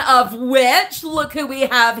 Speaking of which, look who we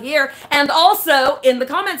have here. And also in the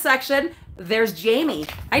comment section, there's Jamie.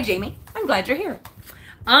 Hi, Jamie. I'm glad you're here.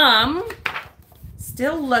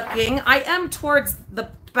 Still looking. I am towards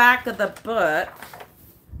the back of the book.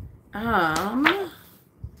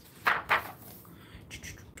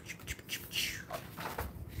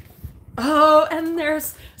 Oh, and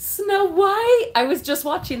there's Snow White. I was just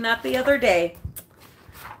watching that the other day.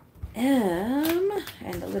 And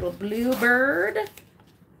a little bluebird.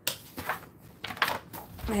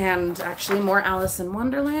 And actually more Alice in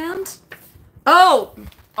Wonderland. Oh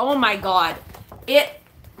my God. They're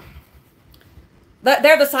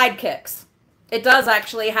the sidekicks. It does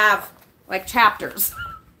actually have like chapters.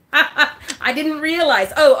 I didn't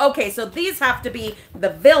realize. Oh, okay. So these have to be the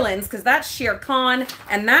villains, because that's Shere Khan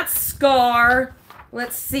and that's Scar.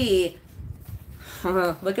 Let's see.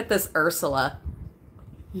 Look at this Ursula.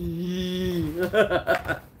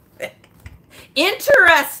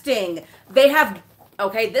 Interesting. They have,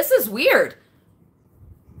 okay, this is weird.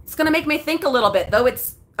 It's going to make me think a little bit, though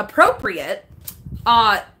it's appropriate.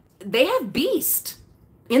 They have Beast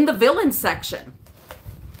in the villain section.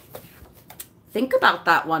 Think about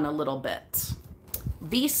that one a little bit.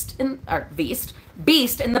 Beast in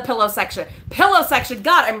the pillow section. Pillow section.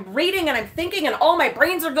 God, I'm reading and I'm thinking and all my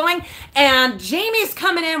brains are going. And Jamie's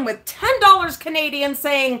coming in with $10 Canadian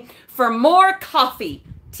saying, for more coffee.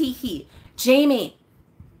 Tee-hee. Jamie,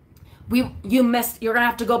 you missed. You're going to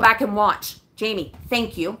have to go back and watch. Jamie,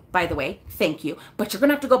 thank you, by the way. Thank you. But you're going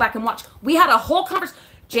to have to go back and watch. We had a whole conversation.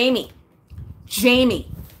 Jamie.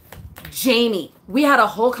 We had a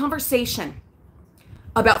whole conversation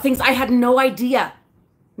about things I had no idea.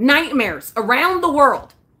 Nightmares around the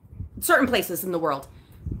world, certain places in the world,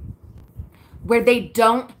 where they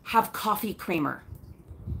don't have coffee creamer.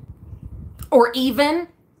 Or even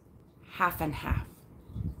half and half.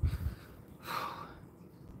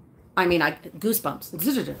 I mean,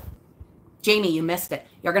 goosebumps. Jamie, you missed it.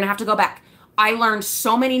 You're going to have to go back. I learned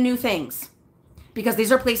so many new things. Because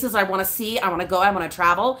these are places I want to see, I want to go, I want to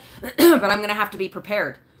travel. But I'm going to have to be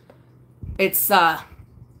prepared. It's,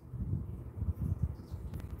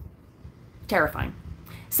 terrifying.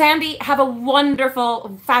 Sandy, have a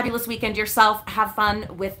wonderful, fabulous weekend yourself. Have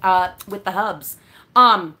fun with the hubs.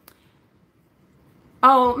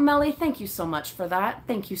 Oh, Melly, thank you so much for that.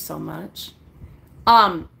 Thank you so much.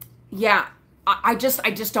 Yeah, I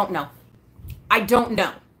just don't know. I don't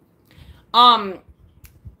know.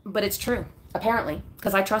 But it's true, apparently,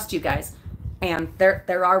 because I trust you guys. And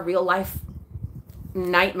there are real life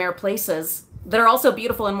nightmare places that are also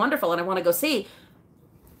beautiful and wonderful and I want to go see,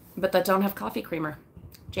 but that don't have coffee creamer.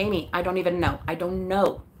 Jamie, I don't even know. I don't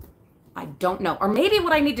know. Or maybe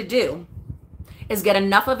what I need to do is get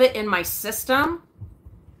enough of it in my system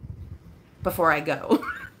before I go.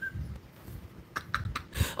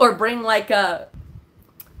 Or bring like a,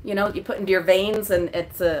 you put into your veins and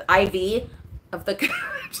it's a IV of the...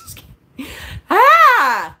 Just kidding.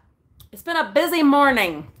 It's been a busy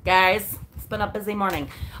morning, guys. It's been a busy morning.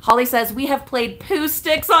 Holly says, we have played Pooh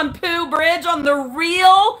Sticks on Pooh Bridge, on the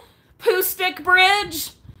real Pooh Stick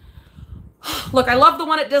Bridge. Look, I love the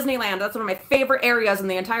one at Disneyland. That's one of my favorite areas in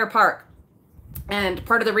the entire park. And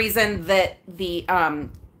part of the reason that the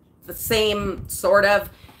same sort of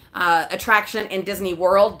attraction in Disney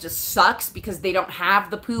World just sucks because they don't have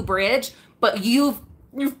the Pooh Bridge, but you've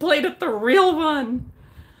played at the real one.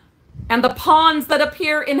 And the ponds that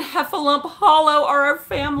appear in Heffalump Hollow are our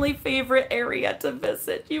family favorite area to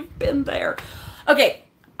visit. You've been there. Okay,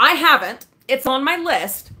 I haven't. It's on my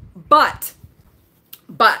list, but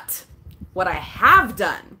what I have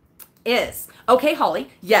done is, okay, Holly,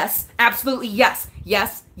 yes, absolutely, yes.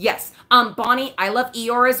 Bonnie, I love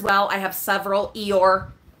Eeyore as well. I have several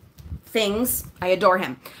Eeyore things. I adore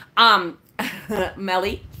him.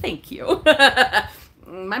 Melly, thank you.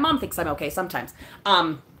 My mom thinks I'm okay sometimes.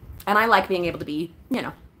 And I like being able to be,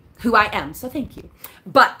 who I am. So thank you.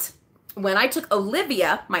 But when I took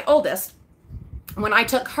Olivia, my oldest, when I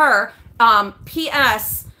took her,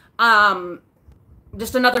 P.S.,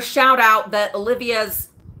 just another shout out that Olivia's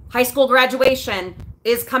high school graduation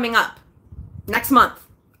is coming up next month.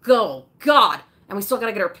 Oh, God. And we still got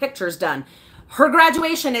to get her pictures done. Her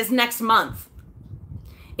graduation is next month.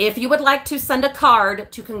 If you would like to send a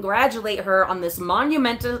card to congratulate her on this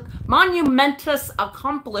monumentous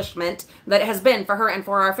accomplishment that it has been for her and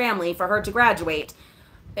for our family, for her to graduate,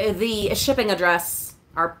 the shipping address,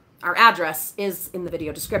 our address is in the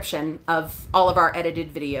video description of all of our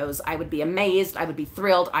edited videos. I would be amazed. I would be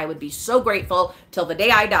thrilled. I would be so grateful till the day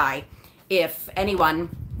I die if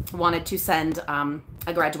anyone wanted to send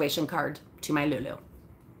a graduation card to my Lulu.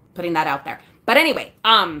 Putting that out there. But anyway,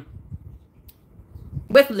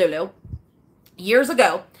 with Lulu, years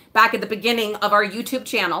ago, back at the beginning of our YouTube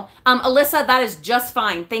channel, Alyssa, that is just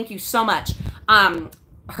fine. Thank you so much.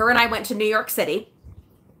 Her and I went to New York City.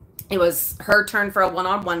 It was her turn for a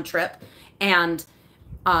one-on-one trip, and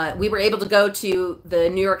we were able to go to the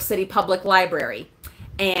New York City Public Library.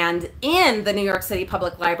 And in the New York City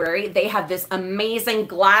Public Library, they have this amazing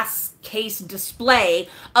glass case display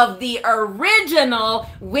of the original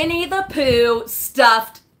Winnie the Pooh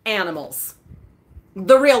stuffed animals.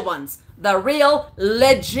 The real ones. The real,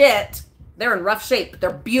 legit, they're in rough shape, but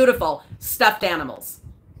they're beautiful stuffed animals.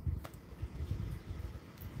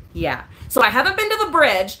 Yeah. So I haven't been to the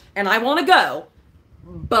bridge, and I want to go,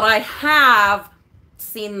 but I have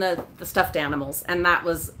seen the stuffed animals, and that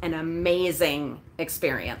was an amazing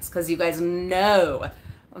experience, because you guys know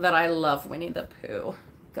that I love Winnie the Pooh.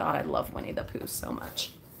 God, I love Winnie the Pooh so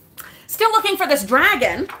much. Still looking for this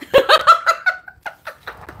dragon.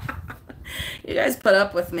 You guys put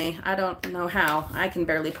up with me. I don't know how. I can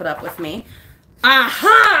barely put up with me.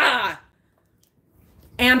 Aha!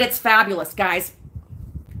 And it's fabulous, guys.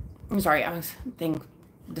 I'm sorry, thing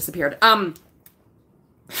disappeared.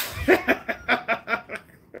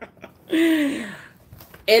 It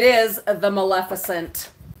is the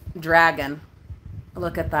Maleficent dragon.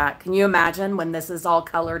 Look at that. Can you imagine when this is all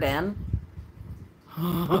colored in?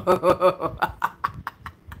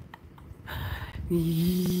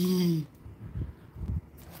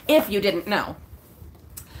 If you didn't know,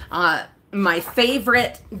 my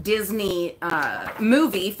favorite Disney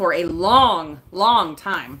movie for a long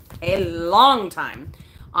time,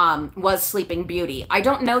 was Sleeping Beauty. I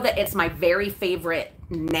don't know that it's my very favorite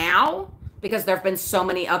now, because there have been so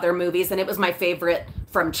many other movies, and it was my favorite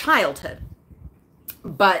from childhood.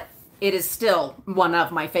 But it is still one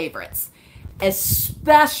of my favorites,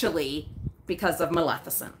 especially because of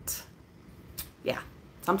Maleficent. Yeah,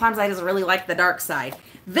 sometimes I just really like the dark side.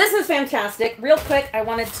 This is fantastic. Real quick, I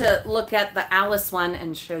wanted to look at the Alice one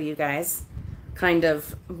and show you guys kind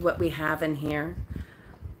of what we have in here.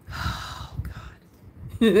 Oh,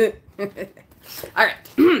 God. All right.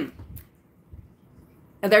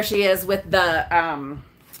 And there she is with the,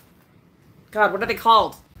 God, what are they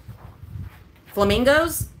called?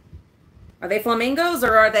 Flamingos? Are they flamingos,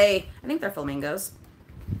 or are they, I think they're flamingos.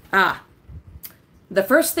 Ah. The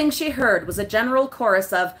first thing she heard was a general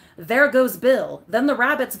chorus of, "There goes Bill." Then the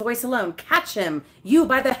rabbit's voice alone, "Catch him, you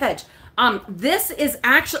by the hedge." This is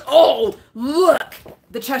actually, oh, look,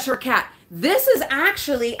 the Cheshire Cat. This is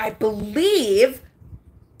actually, I believe,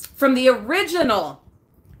 from the original.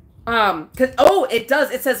 It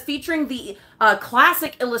does. It says featuring the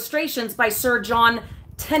classic illustrations by Sir John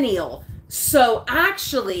Tenniel. So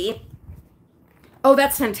actually, oh,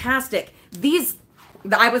 that's fantastic. These,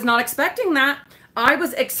 I was not expecting that. I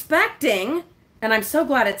was expecting, and I'm so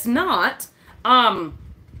glad it's not,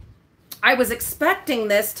 I was expecting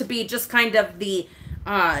this to be just kind of the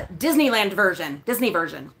Disneyland version, Disney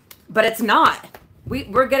version, but it's not.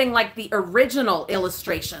 We're getting like the original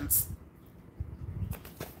illustrations.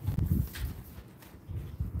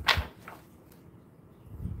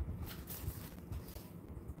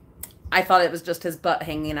 I thought it was just his butt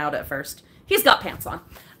hanging out at first. He's got pants on.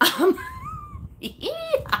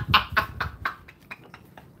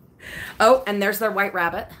 Oh, and there's their white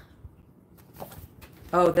rabbit.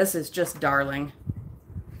 Oh, this is just darling.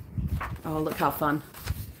 Oh, look how fun.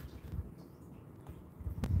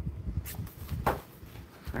 All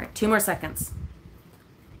right, 2 more seconds.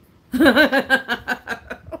 That's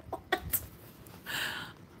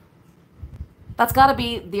got to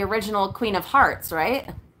be the original Queen of Hearts,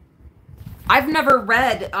 right? I've never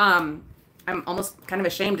read, I'm almost kind of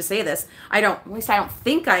ashamed to say this. At least I don't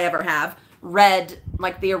think I ever have read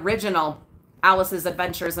like the original Alice's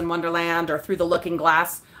Adventures in Wonderland or Through the Looking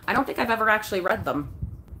Glass. I don't think I've ever actually read them.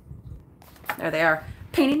 There they are.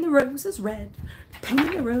 Painting the roses red,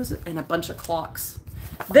 painting the roses, and a bunch of clocks.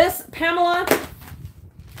 This, Pamela,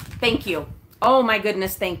 Thank you. Oh my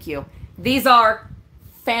goodness, thank you. These are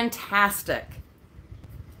fantastic.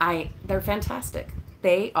 They're fantastic.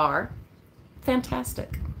 They are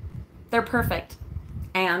fantastic. They're perfect.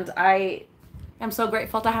 And I am so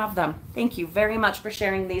grateful to have them. Thank you very much for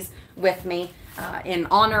sharing these with me in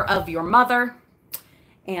honor of your mother.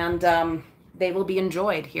 And they will be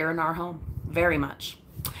enjoyed here in our home very much.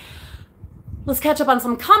 Let's catch up on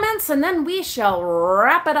some comments and then we shall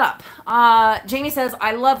wrap it up. Jamie says,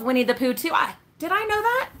 I love Winnie the Pooh too. Did I know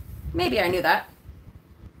that? Maybe I knew that.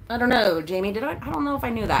 I don't know, Jamie. Did I? I don't know if I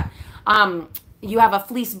knew that. You have a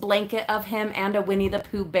fleece blanket of him and a Winnie the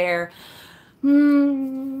Pooh bear.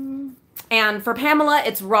 And for Pamela,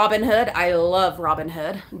 it's Robin Hood. I love Robin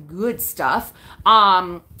Hood. Good stuff.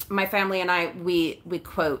 My family and I, we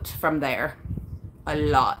quote from there a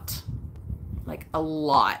lot. Like a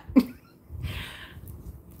lot.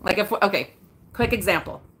 Like okay, quick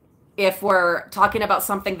example. If we're talking about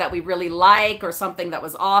something that we really like or something that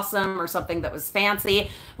was awesome or something that was fancy,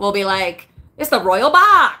 we'll be like, it's the royal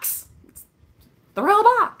box. It's the royal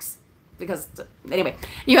box. Because, anyway,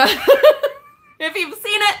 yeah. If you've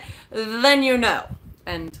seen it, then you know.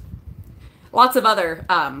 And lots of other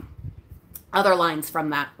lines from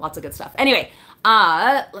that. Lots of good stuff. Anyway,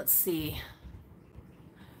 let's see.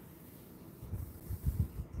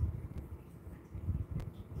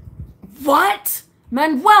 What?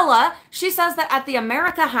 Manuela, she says that at the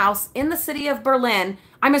America House in the city of Berlin,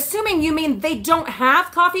 I'm assuming you mean they don't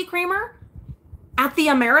have coffee creamer at the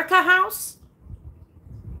America House?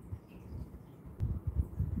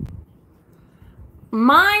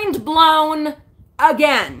 Mind blown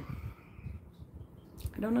again.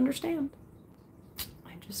 I don't understand.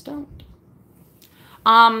 I just don't.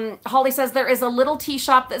 Holly says there is a little tea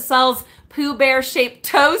shop that sells Pooh Bear shaped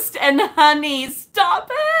toast and honey. Stop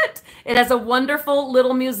it. It has a wonderful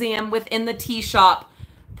little museum within the tea shop.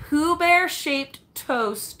 Pooh Bear shaped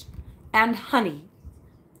toast and honey.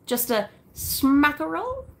 Just a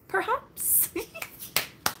smackerel, perhaps?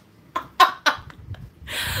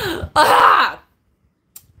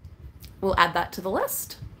 We'll add that to the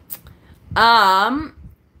list. Oh,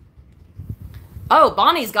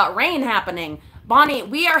 Bonnie's got rain happening. Bonnie,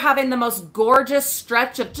 we are having the most gorgeous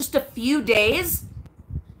stretch of just a few days.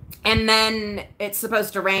 And then it's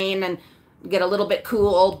supposed to rain and get a little bit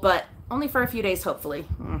cool, but only for a few days, hopefully.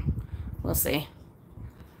 We'll see.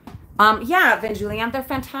 Yeah, Vin Julian, they're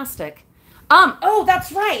fantastic. Oh,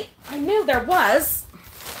 that's right. I knew there was.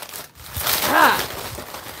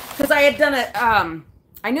 Because I had done a,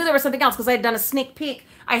 I knew there was something else because I had done a sneak peek.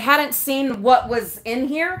 I hadn't seen what was in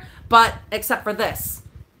here, but except for this.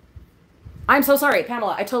 I'm so sorry,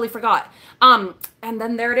 Pamela. I totally forgot. And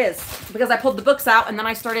then there it is. Because I pulled the books out and then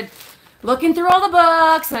I started looking through all the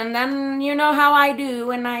books and then you know how I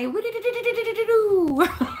do and I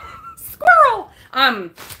squirrel.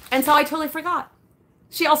 And so I totally forgot.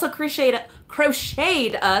 She also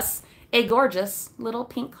crocheted us a gorgeous little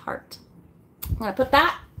pink heart. I'm gonna put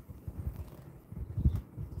that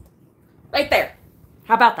right there.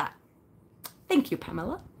 How about that? Thank you,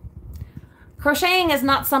 Pamela. Crocheting is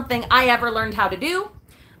not something I ever learned how to do.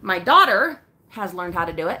 My daughter has learned how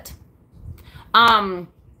to do it.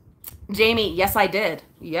 Jamie, yes, I did.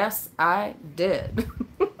 Yes, I did.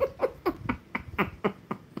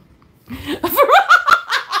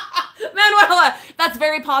 Manuela, that's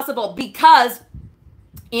very possible because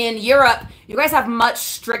in Europe, you guys have much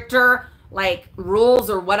stricter like rules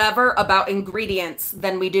or whatever about ingredients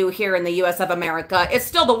than we do here in the US of America. It's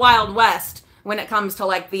still the Wild West when it comes to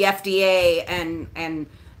like the FDA and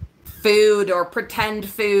food or pretend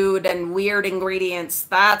food and weird ingredients.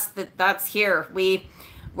 That's here.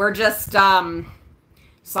 We're just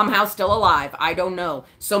somehow still alive. I don't know.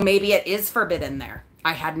 So maybe it is forbidden there.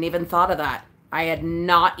 I hadn't even thought of that. I had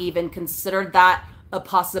not even considered that a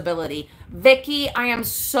possibility. Vicky, I am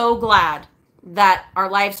so glad that our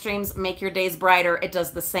live streams make your days brighter. It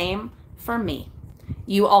does the same for me.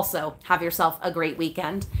 You also have yourself a great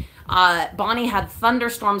weekend. Bonnie had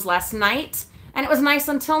thunderstorms last night, and it was nice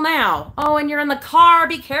until now. Oh, and you're in the car.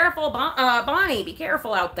 Be careful, Bonnie. Be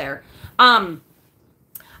careful out there.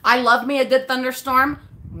 I love me a good thunderstorm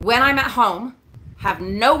when I'm at home, have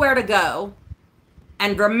nowhere to go,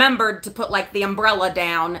 and remembered to put like the umbrella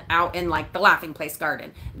down out in like the Laughing Place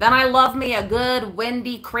garden. Then I love me a good,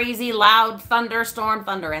 windy, crazy, loud thunderstorm,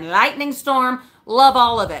 thunder and lightning storm. Love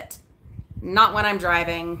all of it. Not when I'm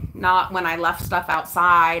driving, not when I left stuff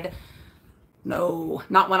outside. No,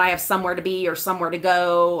 not when I have somewhere to be or somewhere to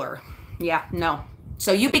go or yeah, no.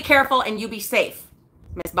 So you be careful and you be safe,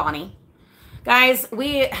 Miss Bonnie. Guys,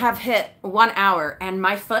 we have hit 1 hour and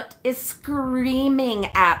my foot is screaming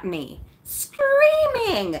at me.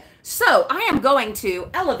 screaming. So I am going to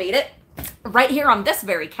elevate it right here on this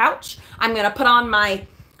very couch. I'm going to put on my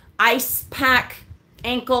ice pack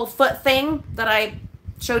ankle foot thing that I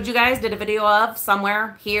showed you guys, did a video of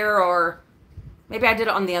somewhere here, or maybe I did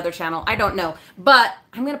it on the other channel. I don't know. But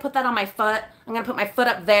I'm going to put that on my foot. I'm going to put my foot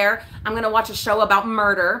up there. I'm going to watch a show about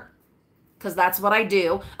murder, because that's what I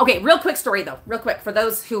do. Okay, real quick story, though. Real quick, for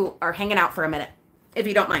those who are hanging out for a minute, if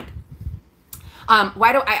you don't mind.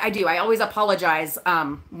 Why do I always apologize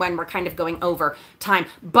when we're kind of going over time.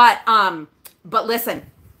 But listen,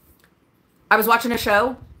 I was watching a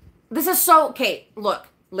show. This is so, okay, look,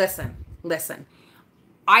 listen.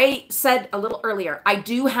 I said a little earlier, I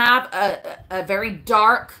do have a very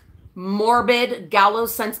dark, morbid,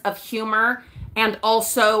 gallows sense of humor and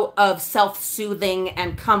also of self-soothing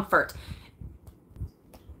and comfort.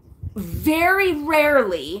 Very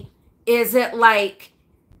rarely is it like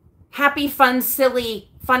happy, fun, silly,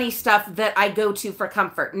 funny stuff that I go to for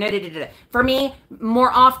comfort. No. For me, more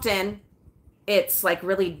often, it's like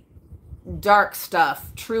really dark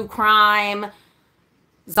stuff. True crime,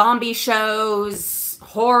 zombie shows,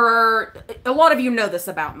 horror. A lot of you know this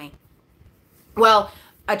about me. Well,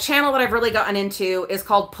 a channel that I've really gotten into is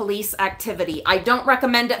called Police Activity. I don't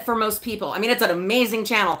recommend it for most people. I mean, it's an amazing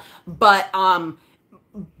channel, but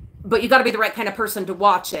you got to be the right kind of person to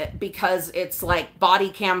watch it, because it's like body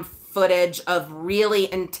cam footage of really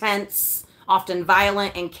intense, often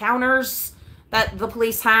violent encounters that the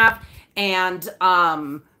police have. And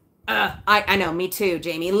I know, me too,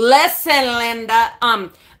 Jamie. Listen, Linda.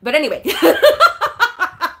 But anyway,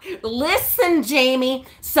 listen, Jamie.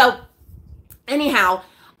 So anyhow,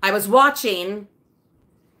 I was watching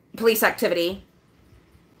Police Activity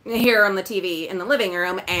here on the TV in the living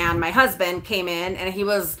room, and my husband came in, and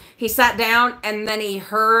he sat down, and then he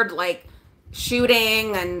heard like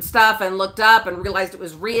shooting and stuff, and looked up and realized it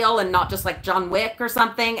was real and not just like John Wick or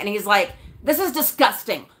something. And he's like, "This is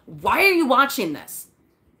disgusting. Why are you watching this?"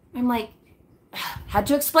 I'm like, had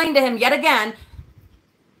to explain to him yet again,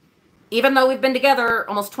 even though we've been together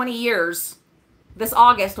almost 20 years, this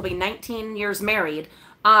August will be 19 years married.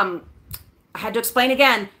 I had to explain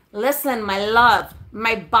again, listen, my love,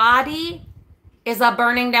 my body is a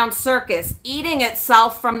burning down circus, eating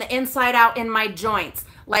itself from the inside out in my joints.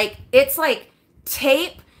 Like, it's like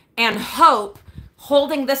tape and hope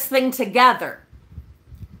holding this thing together,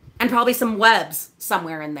 and probably some webs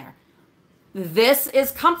somewhere in there. This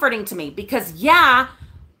is comforting to me, because yeah,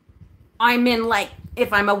 I'm in, like,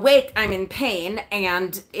 if I'm awake, I'm in pain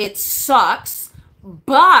and it sucks,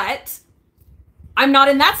 but I'm not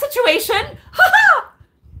in that situation.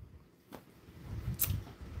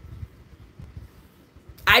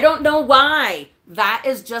 I don't know why. That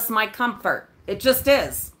is just my comfort. It just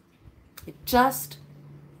is. It just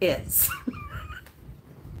is.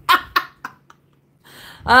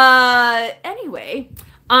 Anyway,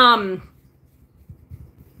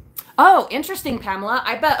 oh, interesting, Pamela.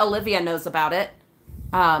 I bet Olivia knows about it.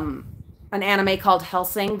 An anime called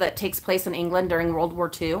Hellsing that takes place in England during World War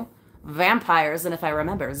II. Vampires, and if I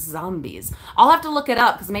remember, zombies. I'll have to look it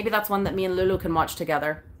up, because maybe that's one that me and Lulu can watch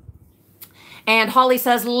together. And Holly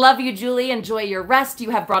says, love you, Julie. Enjoy your rest.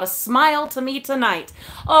 You have brought a smile to me tonight.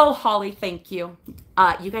 Oh, Holly, thank you.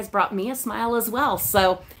 You guys brought me a smile as well.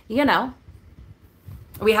 So, you know,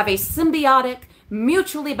 we have a symbiotic,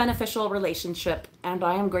 mutually beneficial relationship, and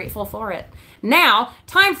I am grateful for it. Now,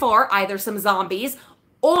 time for either some zombies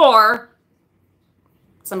or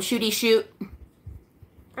some shooty shoot.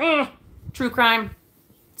 True crime.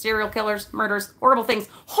 Serial killers, murders, horrible things,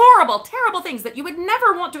 horrible, terrible things that you would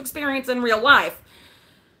never want to experience in real life.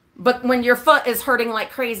 But when your foot is hurting like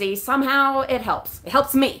crazy, somehow it helps. It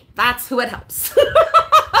helps me. That's who it helps.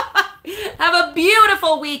 Have a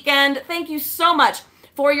beautiful weekend. Thank you so much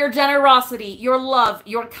for your generosity, your love,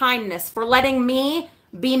 your kindness, for letting me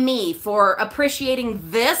be me, for appreciating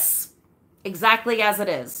this exactly as it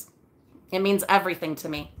is. It means everything to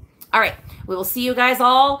me. All right. We will see you guys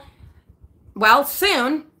all, well,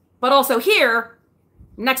 soon. But also here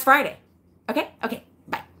next Friday. Okay? Okay.